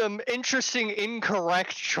there's some interesting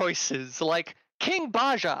incorrect choices, like King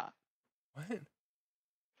Baja, What?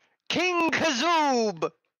 King Kazoob,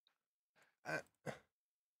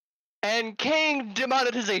 and King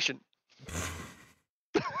Demonetization.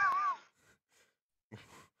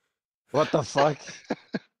 What the fuck?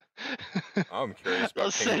 I'm curious about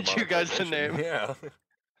I'll King send you guys the Demonetization. name. Yeah.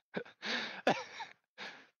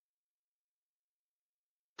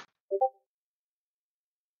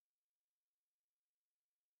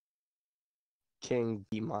 King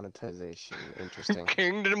demonetization. Interesting.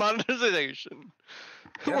 King Demonetization.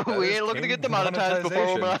 Yeah, that We is ain't looking to King get demonetized before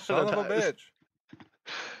we're Demonetization. Son of a monetized.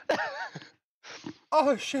 bitch.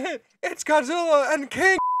 Oh shit! It's Godzilla and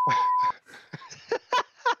King.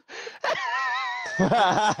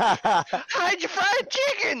 Hide your fried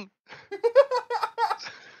chicken!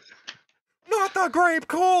 Not the grape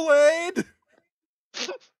Kool-Aid.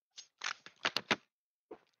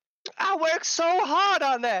 I worked so hard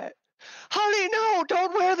on that. Honey, no,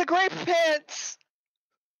 don't wear the grape pants.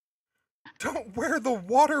 Don't wear the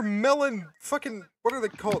watermelon fucking, what are they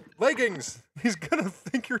called? Leggings. He's gonna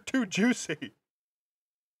think you're too juicy.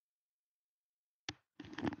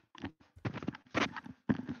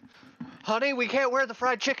 Honey, we can't wear the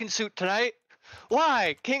fried chicken suit tonight.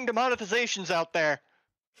 Why? King Demonetization's out there.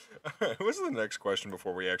 What's the next question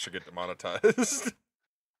before we actually get demonetized?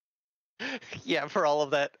 Yeah, for all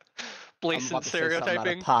of that I'm blatant about to say something out of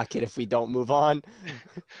stereotyping. pocket if we don't move on.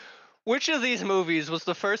 Which of these movies was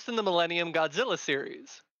the first in the Millennium Godzilla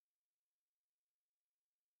series?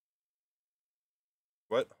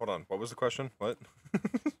 What? Hold on. What was the question? What?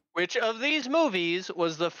 Which of these movies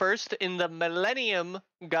was the first in the Millennium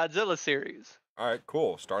Godzilla series? All right,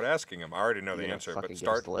 cool. Start asking him. I already know You the gonna answer, fucking but give us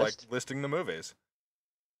start the like list? listing the movies.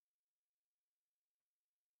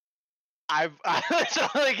 I've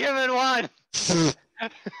only given one.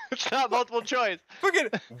 It's not multiple choice. Fucking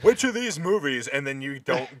which of these movies, and then you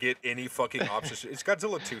don't get any fucking options. It's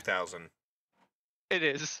Godzilla 2000, It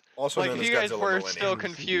is. also Like, known if as you guys Godzilla were Millennium. still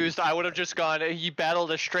confused, I would have just gone, he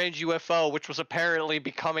battled a strange UFO, which was apparently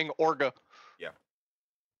becoming Orga. Yeah.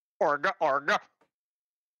 Orga, Orga.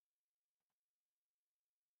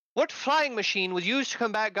 What flying machine was used to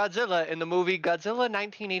combat Godzilla in the movie Godzilla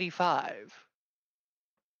 1985?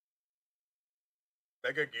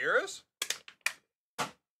 Megaguirus?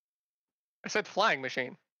 I said flying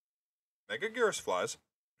machine. Megaguirus flies.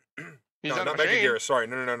 He's No, not not a machine. Megaguirus. Sorry,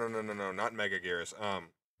 no, not Megaguirus.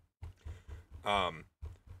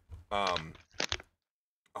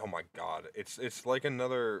 Oh my God, it's like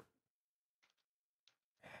another.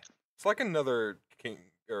 It's like another King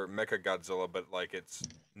or Mecha Godzilla, but like it's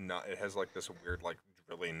not. It has like this weird like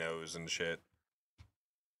drilly nose and shit.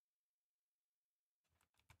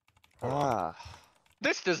 Hold on. Ah,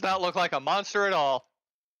 This does not look like a monster at all.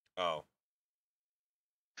 Oh,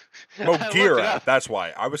 I looked it Mogira. up. That's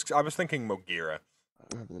why I was thinking Mogira. I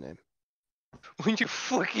don't remember the name. When the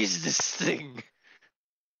fuck is this thing?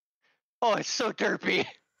 Oh, it's so derpy.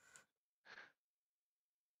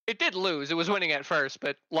 It did lose. It was winning at first,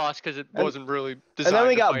 but lost because it And- wasn't really And designed then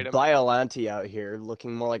we to got fight him. Biollante out here,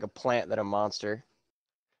 looking more like a plant than a monster.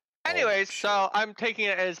 Anyways, shit. so I'm taking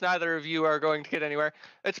it as neither of you are going to get anywhere.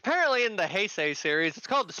 It's apparently in the Heisei series. It's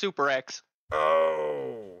called the Super X.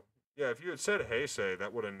 Oh, yeah. If you had said Heisei,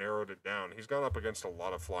 that would have narrowed it down. He's gone up against a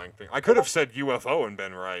lot of flying things. I could have said UFO and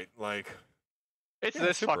been right. Like, It's Yeah,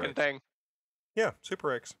 this Super fucking X. thing. yeah,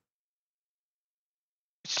 Super X.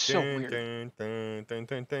 It's so Dun, weird. dun, dun, dun,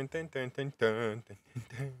 dun, dun, dun, dun, dun, dun,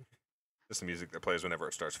 dun. This is the music that plays whenever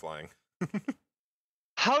it starts flying.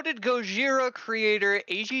 How did Gojira creator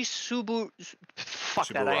Eiji Fuck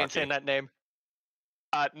that, I ain't Tsuburaki. saying that name.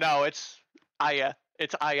 No, it's Aya.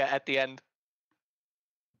 It's Aya at the end.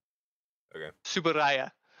 Okay.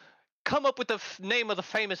 Subaraya. Come up with the name of the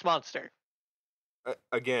famous monster.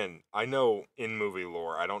 Again, I know in movie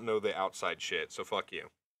lore. I don't know the outside shit, so fuck you.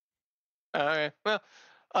 Okay. Well,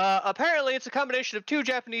 apparently it's a combination of two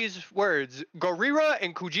Japanese words, gorira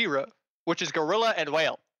and kujira, which is gorilla and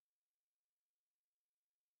whale.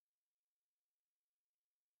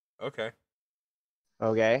 Okay.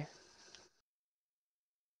 Okay.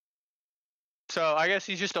 So I guess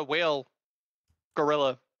he's just a whale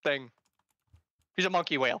gorilla thing. He's a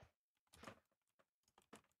monkey whale.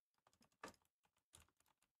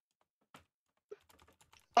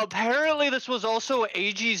 Apparently this was also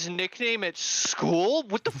Eiji's nickname at school.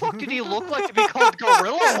 What the fuck did he look like to be called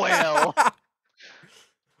Gorilla Whale?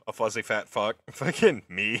 A fuzzy fat fuck. Fucking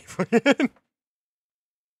me.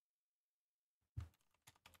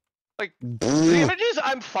 The images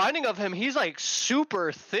I'm finding of him, he's like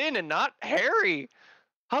super thin and not hairy.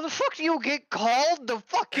 How the fuck do you get called the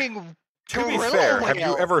fucking To be Gorilla fair, have you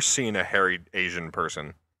whale? ever seen a hairy Asian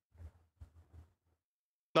person?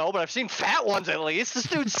 No, but I've seen fat ones at least. This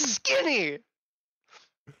dude's skinny.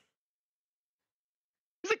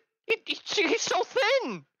 He's like, he's so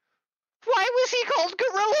thin. Why was he called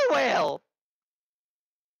Gorilla Whale?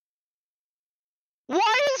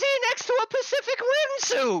 Why is he next to a Pacific Rim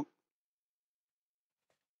suit?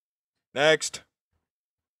 Next.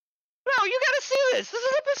 No, you gotta see this. This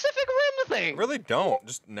is a Pacific Rim thing. Really don't.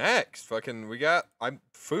 Just next. Fucking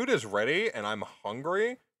food is ready and I'm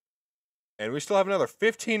hungry. And we still have another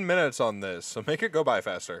 15 minutes on this, so make it go by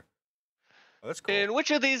faster. Oh, that's cool. In which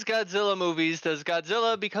of these Godzilla movies does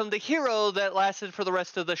Godzilla become the hero that lasted for the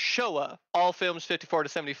rest of the Showa, all films 54 to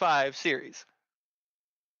 75 series?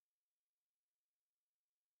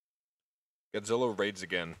 Godzilla raids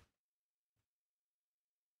again.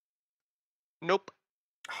 Nope.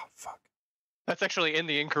 Oh, fuck. That's actually in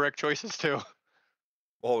the incorrect choices too.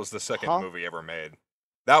 Well, it was the second Huh? movie ever made.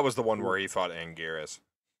 That was the one where he fought Anguirus.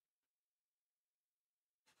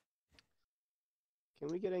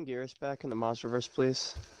 Can we get Anguirus back in the Monsterverse,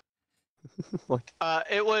 please? Like,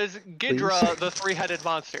 It was Ghidorah, the three-headed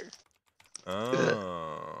monster.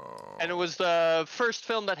 Oh. And it was the first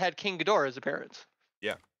film that had King Ghidorah's appearance.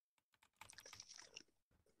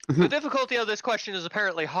 The difficulty of this question is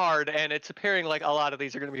apparently hard, and it's appearing like a lot of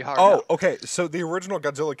these are going to be hard. Oh, now. okay. So the original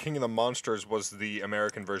Godzilla King of the Monsters was the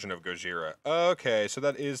American version of Gojira. Okay, so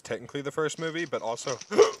that is technically the first movie, but also,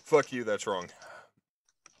 fuck you, that's wrong.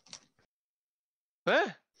 Huh?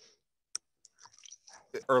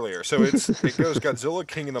 Earlier, so it goes Godzilla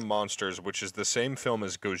King of the Monsters, which is the same film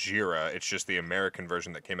as Gojira. It's just the American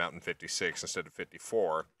version that came out in '56 instead of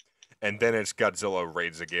 '54, and then it's Godzilla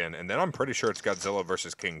Raids Again, and then I'm pretty sure it's Godzilla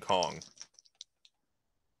versus King Kong.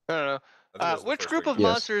 I don't know. I think it was the Which first group big of one.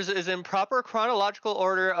 Yes. monsters is in proper chronological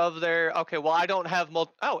order of their? Okay, well I don't have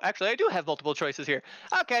Oh, actually I do have multiple choices here.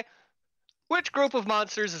 Okay. Which group of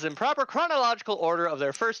monsters is in proper chronological order of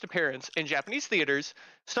their first appearance in Japanese theaters,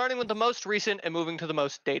 starting with the most recent and moving to the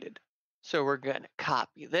most dated? So we're gonna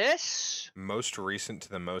copy this. Most recent to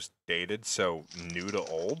the most dated, so new to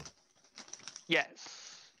old.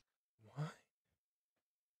 Yes. What?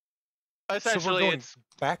 Essentially, going- it's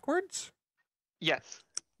Backwards? yes.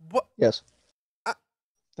 What? Yes. Uh,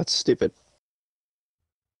 That's stupid.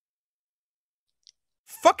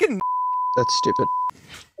 Fucking. That's stupid.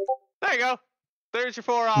 There you go. There's your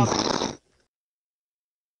 4 options.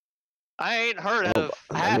 I ain't heard Oh, of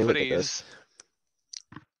let me half of look at this.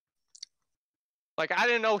 these. Like, I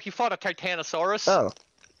didn't know he fought a Titanosaurus Oh,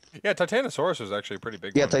 Yeah, Titanosaurus was actually a pretty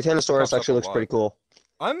big yeah, one. Titanosaurus Pops up actually a looks lot. pretty cool.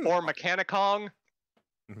 I'm or Mechanicong.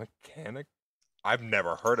 Mechanic. I've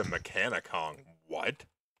never heard of Mechanicong. What?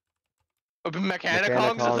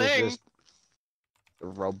 Mechanicong's a Mechanicon is thing. just a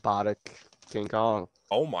robotic King Kong.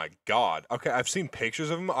 Oh my god. Okay, I've seen pictures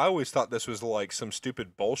of him. I always thought this was like some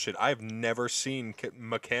stupid bullshit. I've never seen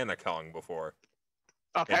Mechanicong before.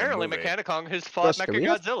 Apparently, movie. Mechanicong has fought Plus, do we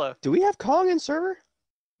have- Mechagodzilla. Do we have Kong in server?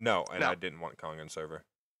 No, and No. I didn't want Kong on server.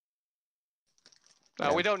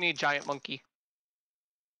 We don't need Giant Monkey.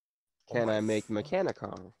 Oh Can my I make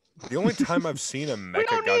Mechanicon? The only time I've seen a We Mecha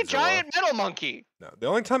don't need Godzilla. Giant Metal Monkey. No, the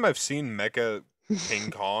only time I've seen Mecha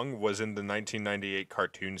King Kong was in the 1998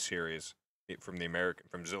 cartoon series from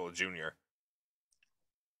Zilla Jr.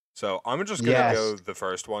 So I'm just gonna Yes. go the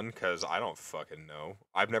first one because I don't fucking know.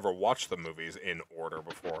 I've never watched the movies in order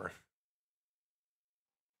before.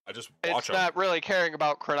 I just watch It's them. not really caring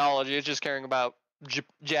about chronology. It's just caring about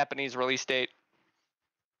Japanese release date.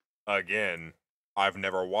 Again, I've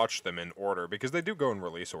never watched them in order because they do go in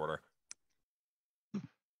release order.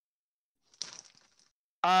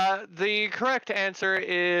 The correct answer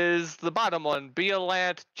is the bottom one: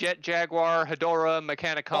 Biolant, Jet Jaguar, Hedorah,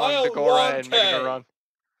 Mechanicon, Dagora, and Biolante. Meganeuron.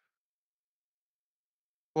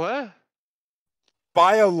 What?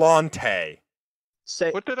 Biolante.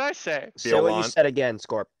 Say, What did I say? say what you Biolant. said again,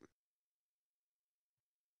 Scorp.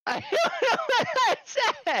 I don't know what I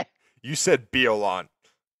said. You said Biolant.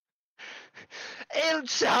 It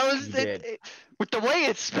sounds You that did. with the way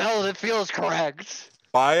it's spelled, it feels correct.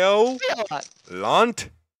 Biolant. Biolant.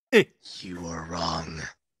 You are wrong.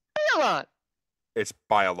 Biolant. It's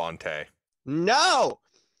Biolante. No!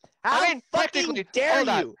 How I mean, fucking technically, dare hold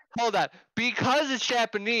on. you? Hold on. Because it's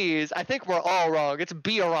Japanese, I think we're all wrong. It's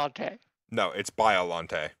Biolante. No, it's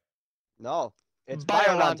Biolante. No, it's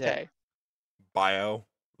Biolante.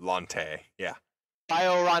 Biolante. Yeah.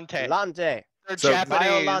 Biolante. Lante. They're So-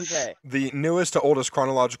 Japanese. Biolante. The newest to oldest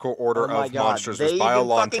chronological order Oh my of God, monsters they was even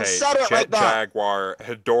Biolante, fucking said it Jet right there. Jaguar,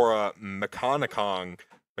 Hedorah, Mechanicon,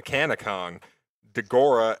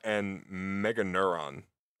 Dagora, and Meganeuron.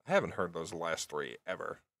 I haven't heard those last three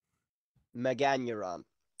ever. Meganuron.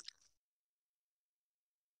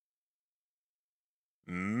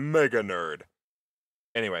 Mega nerd.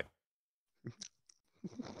 Anyway,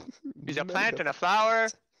 He's a plant and a flower.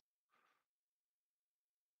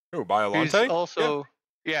 who Biolante? He's also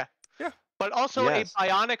yeah. Yeah. But also Yes. a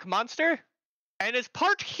bionic monster. And is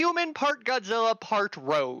part human, part Godzilla, part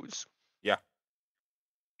Rose. Yeah.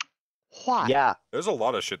 Why? Yeah. There's a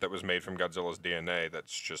lot of shit that was made from Godzilla's DNA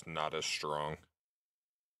that's just not as strong.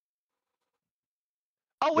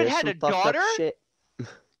 Oh, it there's had some a fucked up daughter? shit.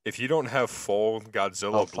 If you don't have full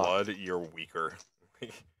Godzilla Oh, fuck. blood, you're weaker.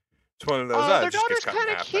 It's one of those. Oh, it their just gets daughter's cut in kind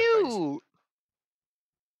of half type things. cute.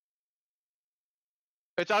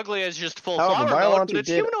 It's ugly as just full However, flower mode, but Biolante its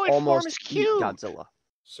did humanoid form almost is eat cute. Godzilla.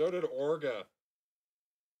 So did Orga.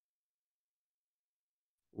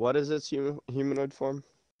 What is its humanoid form?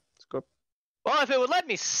 Scorp, Well, if it would let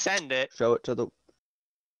me send it. show it to the. Look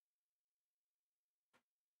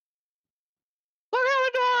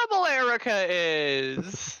how adorable Erica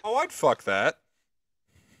is. Oh, I'd fuck that.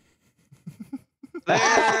 They're...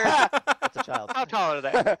 That's a child. How tall are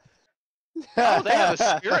they? Oh, they have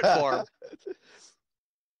a spirit form.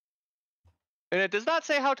 And it does not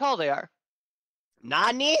say how tall they are.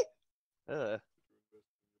 Nani?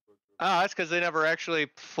 Oh, that's because they never actually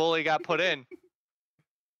fully got put in.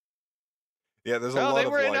 Yeah, there's a No, lot they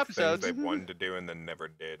of were in like things episodes. they wanted to do and then never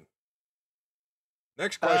did.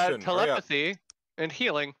 Next question. Hurry up. Telepathy and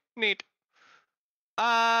healing. Neat.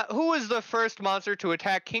 Who was the first monster to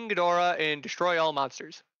attack King Ghidorah and destroy all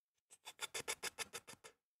monsters?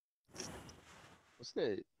 Wasn't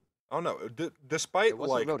it? Oh no! Despite It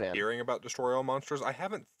wasn't like Rodan. hearing about Destroy All Monsters, I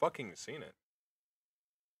haven't fucking seen it.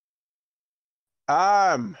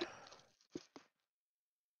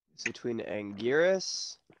 It's between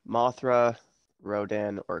Anguirus, Mothra,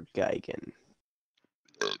 Rodan, or Gigan.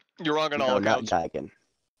 You're wrong on No, all not accounts. Gigan.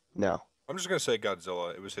 No. I'm just gonna say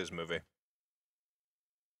Godzilla. It was his movie.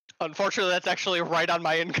 Unfortunately, that's actually right on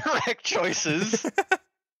my incorrect choices.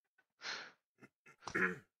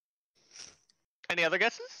 Any other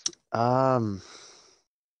guesses?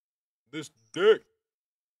 This dick.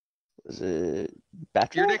 Was it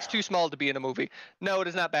Batra? Your dick's too small to be in a movie. No, it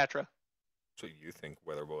is not Batra. So you think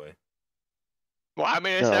Weatherboy? Well, I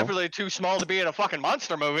mean, it's No. definitely too small to be in a fucking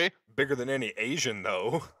monster movie. Bigger than any Asian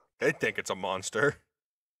though. They think it's a monster.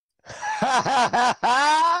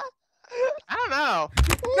 I don't know.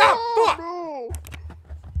 No,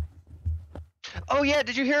 Oh yeah,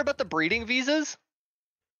 did you hear about the breeding visas?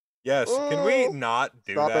 Yes. Can we Oh, not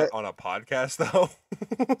do stop that it. on a podcast though?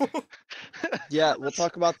 Yeah, we'll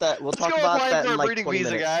talk about that. We'll Let's talk go about apply that for in a like breeding 20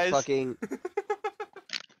 visa, minutes. guys. Fucking.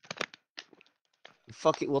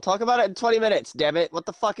 We'll talk about it in 20 minutes. Damn it! What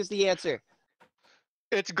the fuck is the answer?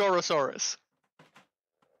 It's Gorosaurus.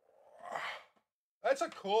 That's a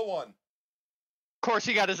cool one. Of course,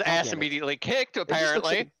 he got his God ass damn it. immediately kicked. It just looks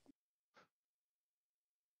Apparently, like-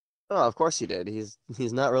 Oh, of course he did. He's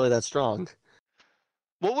not really that strong.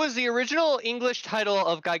 what was the original English title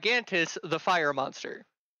of Gigantus, the fire monster?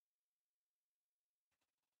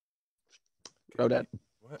 Rodan.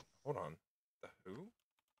 What? Hold on. The who?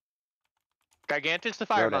 Gigantus, the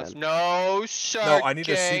fire Rodan. monster. No, sir. No, I need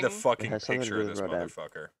to see the King. fucking has something to picture do of with this Rodan.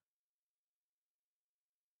 motherfucker.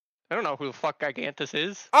 I don't know who the fuck Gigantus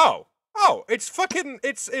is. Oh, it's fucking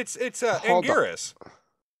it's Hold on. Anguirus.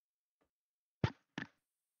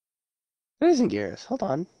 It isn't Gears. Hold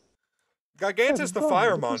on. Gigantus the bro, fire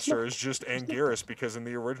this is monster not- is just Anguirus because in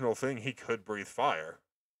the original thing he could breathe fire.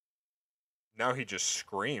 Now he just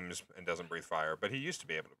screams and doesn't breathe fire, but he used to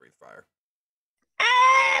be able to breathe fire.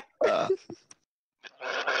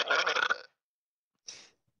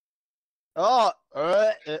 Oh,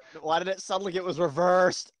 why did it sound like it was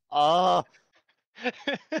reversed? Oh, I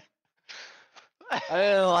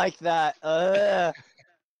didn't like that. Probably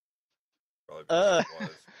because it was.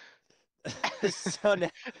 So now,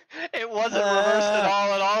 It wasn't reversed at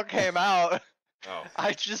all. It all came out. Oh,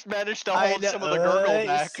 I just managed to I hold know- some of the gurgle it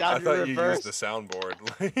back. I sounded thought you reversed. used the soundboard.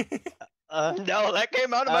 No, that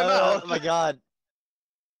came out of my Oh mouth. my god.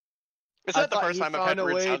 It's I not the thought first you time I've had found a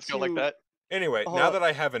weird way sounds go like to- that. Anyway, Hold now on. that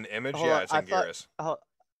I have an image, Hold yeah, on, it's I thought- Anguirus. Oh,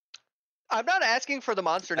 I'm not asking for the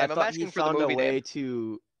monster I name. I'm thought asking you for the found a movie way name.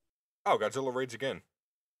 to. Oh, Godzilla raids again.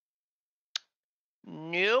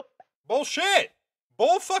 Nope. Bullshit!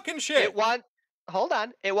 Bull fucking shit! Hold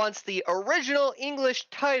on. It wants the original English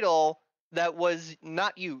title that was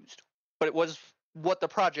not used, but it was what the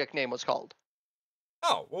project name was called.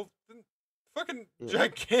 Oh, well, then fucking Yeah.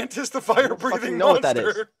 Gigantus the fire don't breathing fucking know what that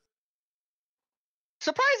monster. is.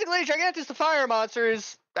 Surprisingly, Gigantus the Fire Monster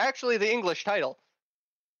is actually the English title.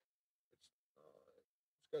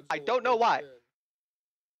 I don't know why.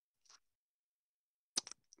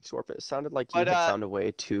 Swarp, it sounded like you But, had found a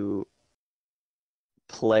way to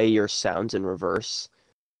play your sounds in reverse.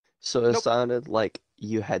 So it Nope. sounded like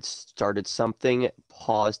you had started something,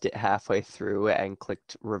 paused it halfway through, and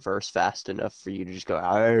clicked reverse fast enough for you to just go.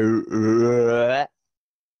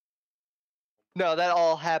 No, that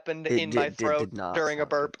all happened in my throat did not during a sound-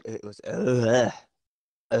 burp. It was.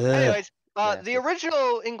 Anyways, nasty. the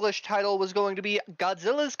original English title was going to be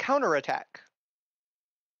Godzilla's Counterattack.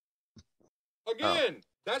 Again,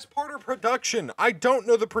 that's part of production. I don't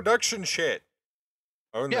know the production shit.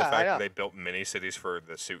 Oh, and Yeah, the I fact know. that they built mini cities for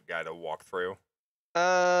the suit guy to walk through.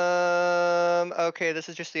 Okay, this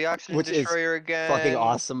is just the Oxygen Which is Destroyer again. Fucking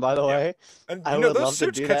awesome, by the Yeah. way. And I you know, would those love to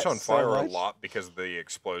suits do catch that on so fire a much. lot because of the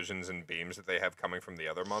explosions and beams that they have coming from the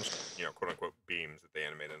other monsters. You know, quote unquote beams that they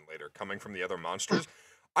animate in later coming from the other monsters.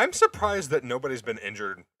 I'm surprised that nobody's been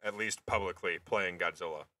injured, at least publicly, playing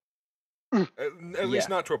Godzilla. At least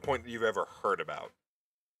Yeah. not to a point that you've ever heard about.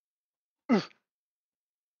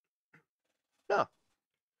 No.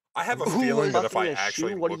 I have a Who feeling is that if I fucking a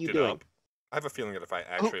actually shoe? What are looked you it doing? up, I have a feeling that if I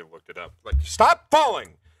actually looked it up, like stop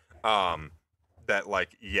falling, that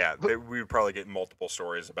like yeah, that we would probably get multiple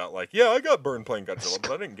stories about like yeah, I got burned playing Godzilla,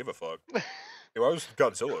 but I didn't give a fuck. If I was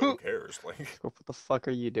Godzilla, who cares? Like, What the fuck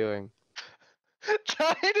are you doing?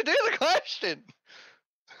 Trying to do the question.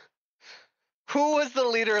 Who was the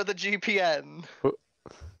leader of the GPN?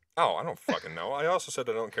 oh, I don't fucking know. I also said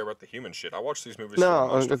I don't care about the human shit. I watch these movies. No,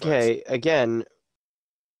 for monster fights. okay, again.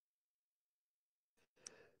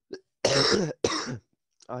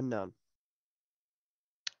 Unknown.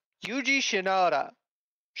 Yuji Shinoda.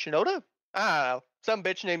 Shinoda? I don't know. Some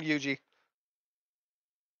bitch named Yuji.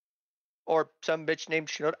 Or some bitch named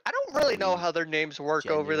Shinoda. I don't really know how their names work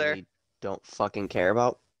over there. Genuinely don't fucking care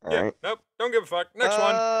about. Yeah, Alright. nope, don't give a fuck. Next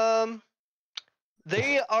one.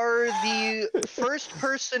 They are the first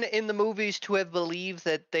person in the movies to have believed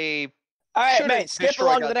that they Alright, shouldn't mate, skip destroy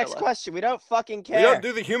along to the next Godzilla. question. We don't fucking We care. don't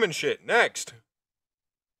do the human shit. Next.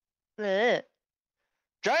 Giant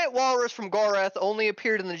walrus from Gorath only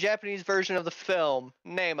appeared in the Japanese version of the film.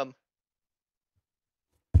 Name him.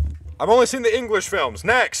 I've only seen the English films.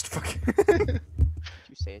 Next. Did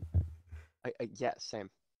you say it? Yeah, same.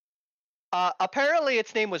 Apparently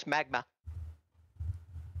its name was Magma.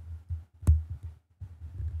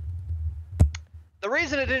 The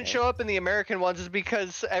reason it didn't show up in the American ones is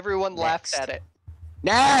because everyone laughed Next. at it.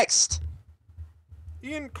 Next!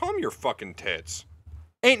 Ian, calm your fucking tits.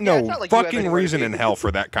 Ain't Yeah, it's no not like you have fucking anywhere to reason be. in hell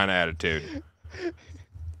for that kind of attitude.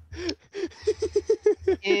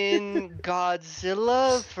 In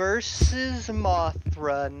Godzilla vs.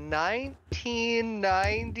 Mothra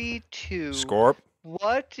 1992. Scorp.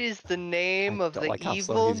 What is the name I of don't the like how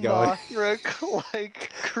slow evil he's going.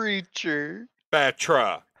 Mothra-like creature?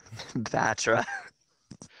 Batra. Batra.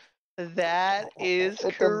 That is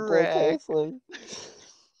correct.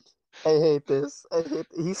 I hate this.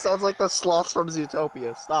 He sounds like the sloth from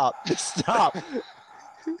Zootopia. Stop. Just stop.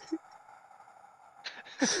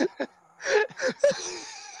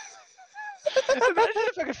 Imagine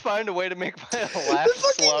if I could find a way to make my laugh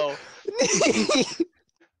slow.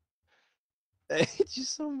 I hate you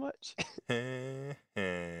so much.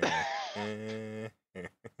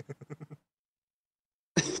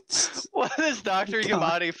 What is Dr.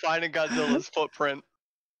 God. Yamati finding Godzilla's footprint?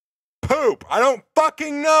 Poop. I don't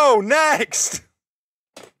fucking know. Next.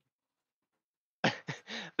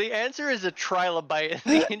 The answer is a trilobite, and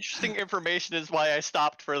the interesting information is why I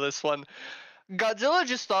stopped for this one. Godzilla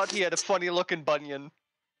just thought he had a funny looking bunion.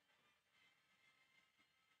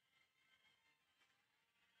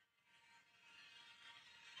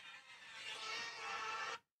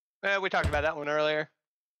 We talked about that one earlier.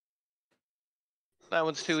 That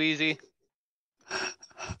one's too easy.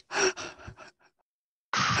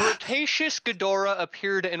 Cretaceous Ghidorah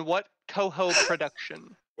appeared in what Toho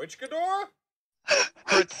production? Which Ghidorah?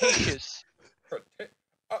 Cretaceous.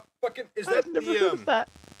 Fucking. Is I've that never the heard of that.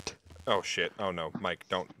 Oh shit. Oh no, Mike.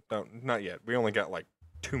 Don't. Not yet. We only got like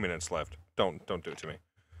 2 minutes left. Don't do it to me.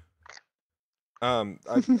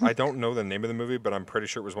 I don't know the name of the movie, but I'm pretty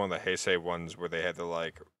sure it was one of the Heisei ones where they had to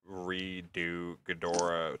like redo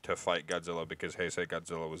Ghidorah to fight Godzilla because Heisei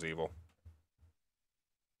Godzilla was evil.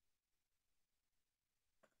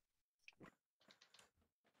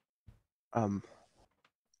 I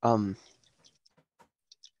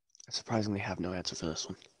surprisingly have no answer for this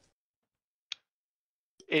one.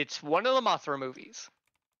 It's one of the Mothra movies.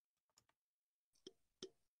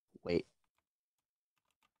 Wait.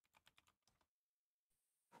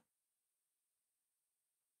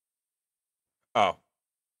 Oh.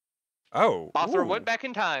 Oh. Mothra ooh. went back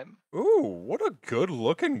in time. Ooh, what a good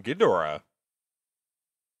looking Ghidorah.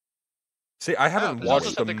 See, I haven't there's also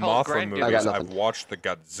watched the something called Mothra Grand I got movies. I've nothing. watched the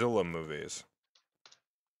Godzilla movies.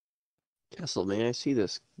 Kessel, may I see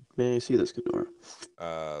this? May I see this Ghidorah?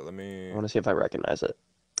 Let me. I want to see if I recognize it.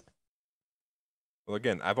 Well,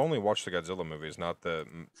 again, I've only watched the Godzilla movies, not the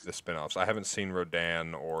spin-offs. I haven't seen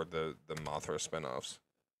Rodan or the Mothra spin-offs.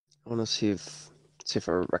 I want to see if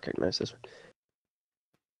I recognize this one.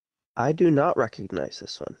 I do not recognize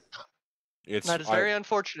this one. It's That is very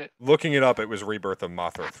unfortunate. looking it up. It was Rebirth of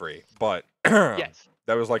Mothra 3, but Yes.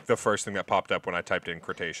 that was like the first thing that popped up when I typed in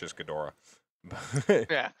Cretaceous Ghidorah.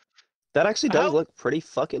 Yeah. That actually does How- look pretty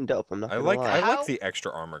fucking dope. I'm not I gonna like lie. How- the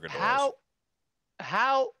extra armor Ghidorahs.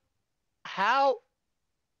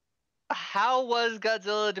 How was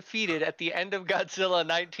Godzilla defeated at the end of Godzilla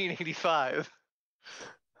 1985?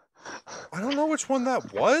 I don't know which one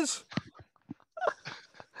that was.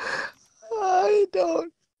 I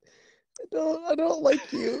don't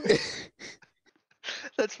like you.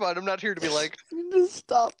 That's fine. I'm not here to be like. Just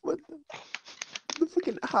stop with the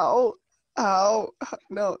fucking how.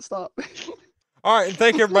 No, stop. All right, and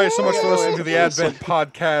thank you everybody so much for Yeah, listening to the yeah. Advent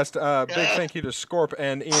podcast. Big thank you to Scorp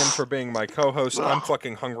and Ian for being my co-hosts. I'm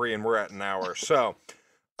fucking hungry, and we're at an hour. So,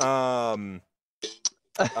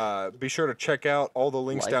 Be sure to check out all the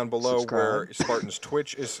links Like, down below where subscribe. Spartan's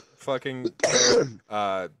Twitch is fucking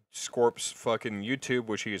Scorp's fucking YouTube,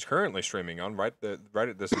 which he is currently streaming on right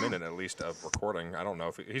at this minute, at least of recording. I don't know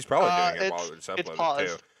if he's probably doing it while it's uploaded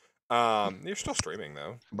paused. too. You're still streaming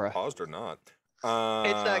though, Bruh. paused or not. It's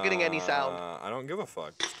not getting any sound. I don't give a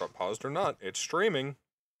fuck. Paused or not, it's streaming.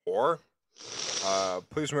 Or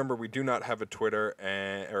please remember, we do not have a Twitter,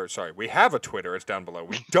 we have a Twitter. It's down below.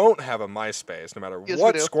 We don't have a MySpace. No matter Yes, we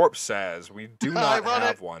what do. Scorp says, we do not run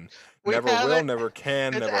have it. one. We Never have will, it. never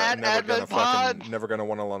can, It's never at gonna AdventPod. never gonna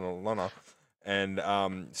wanna. And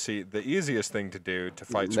see, the easiest thing to do to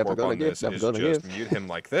fight Never Scorp gonna on give, this never is gonna just give. mute him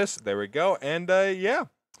like this. There we go. And yeah,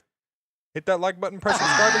 hit that like button, press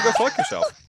subscribe, and go fuck yourself.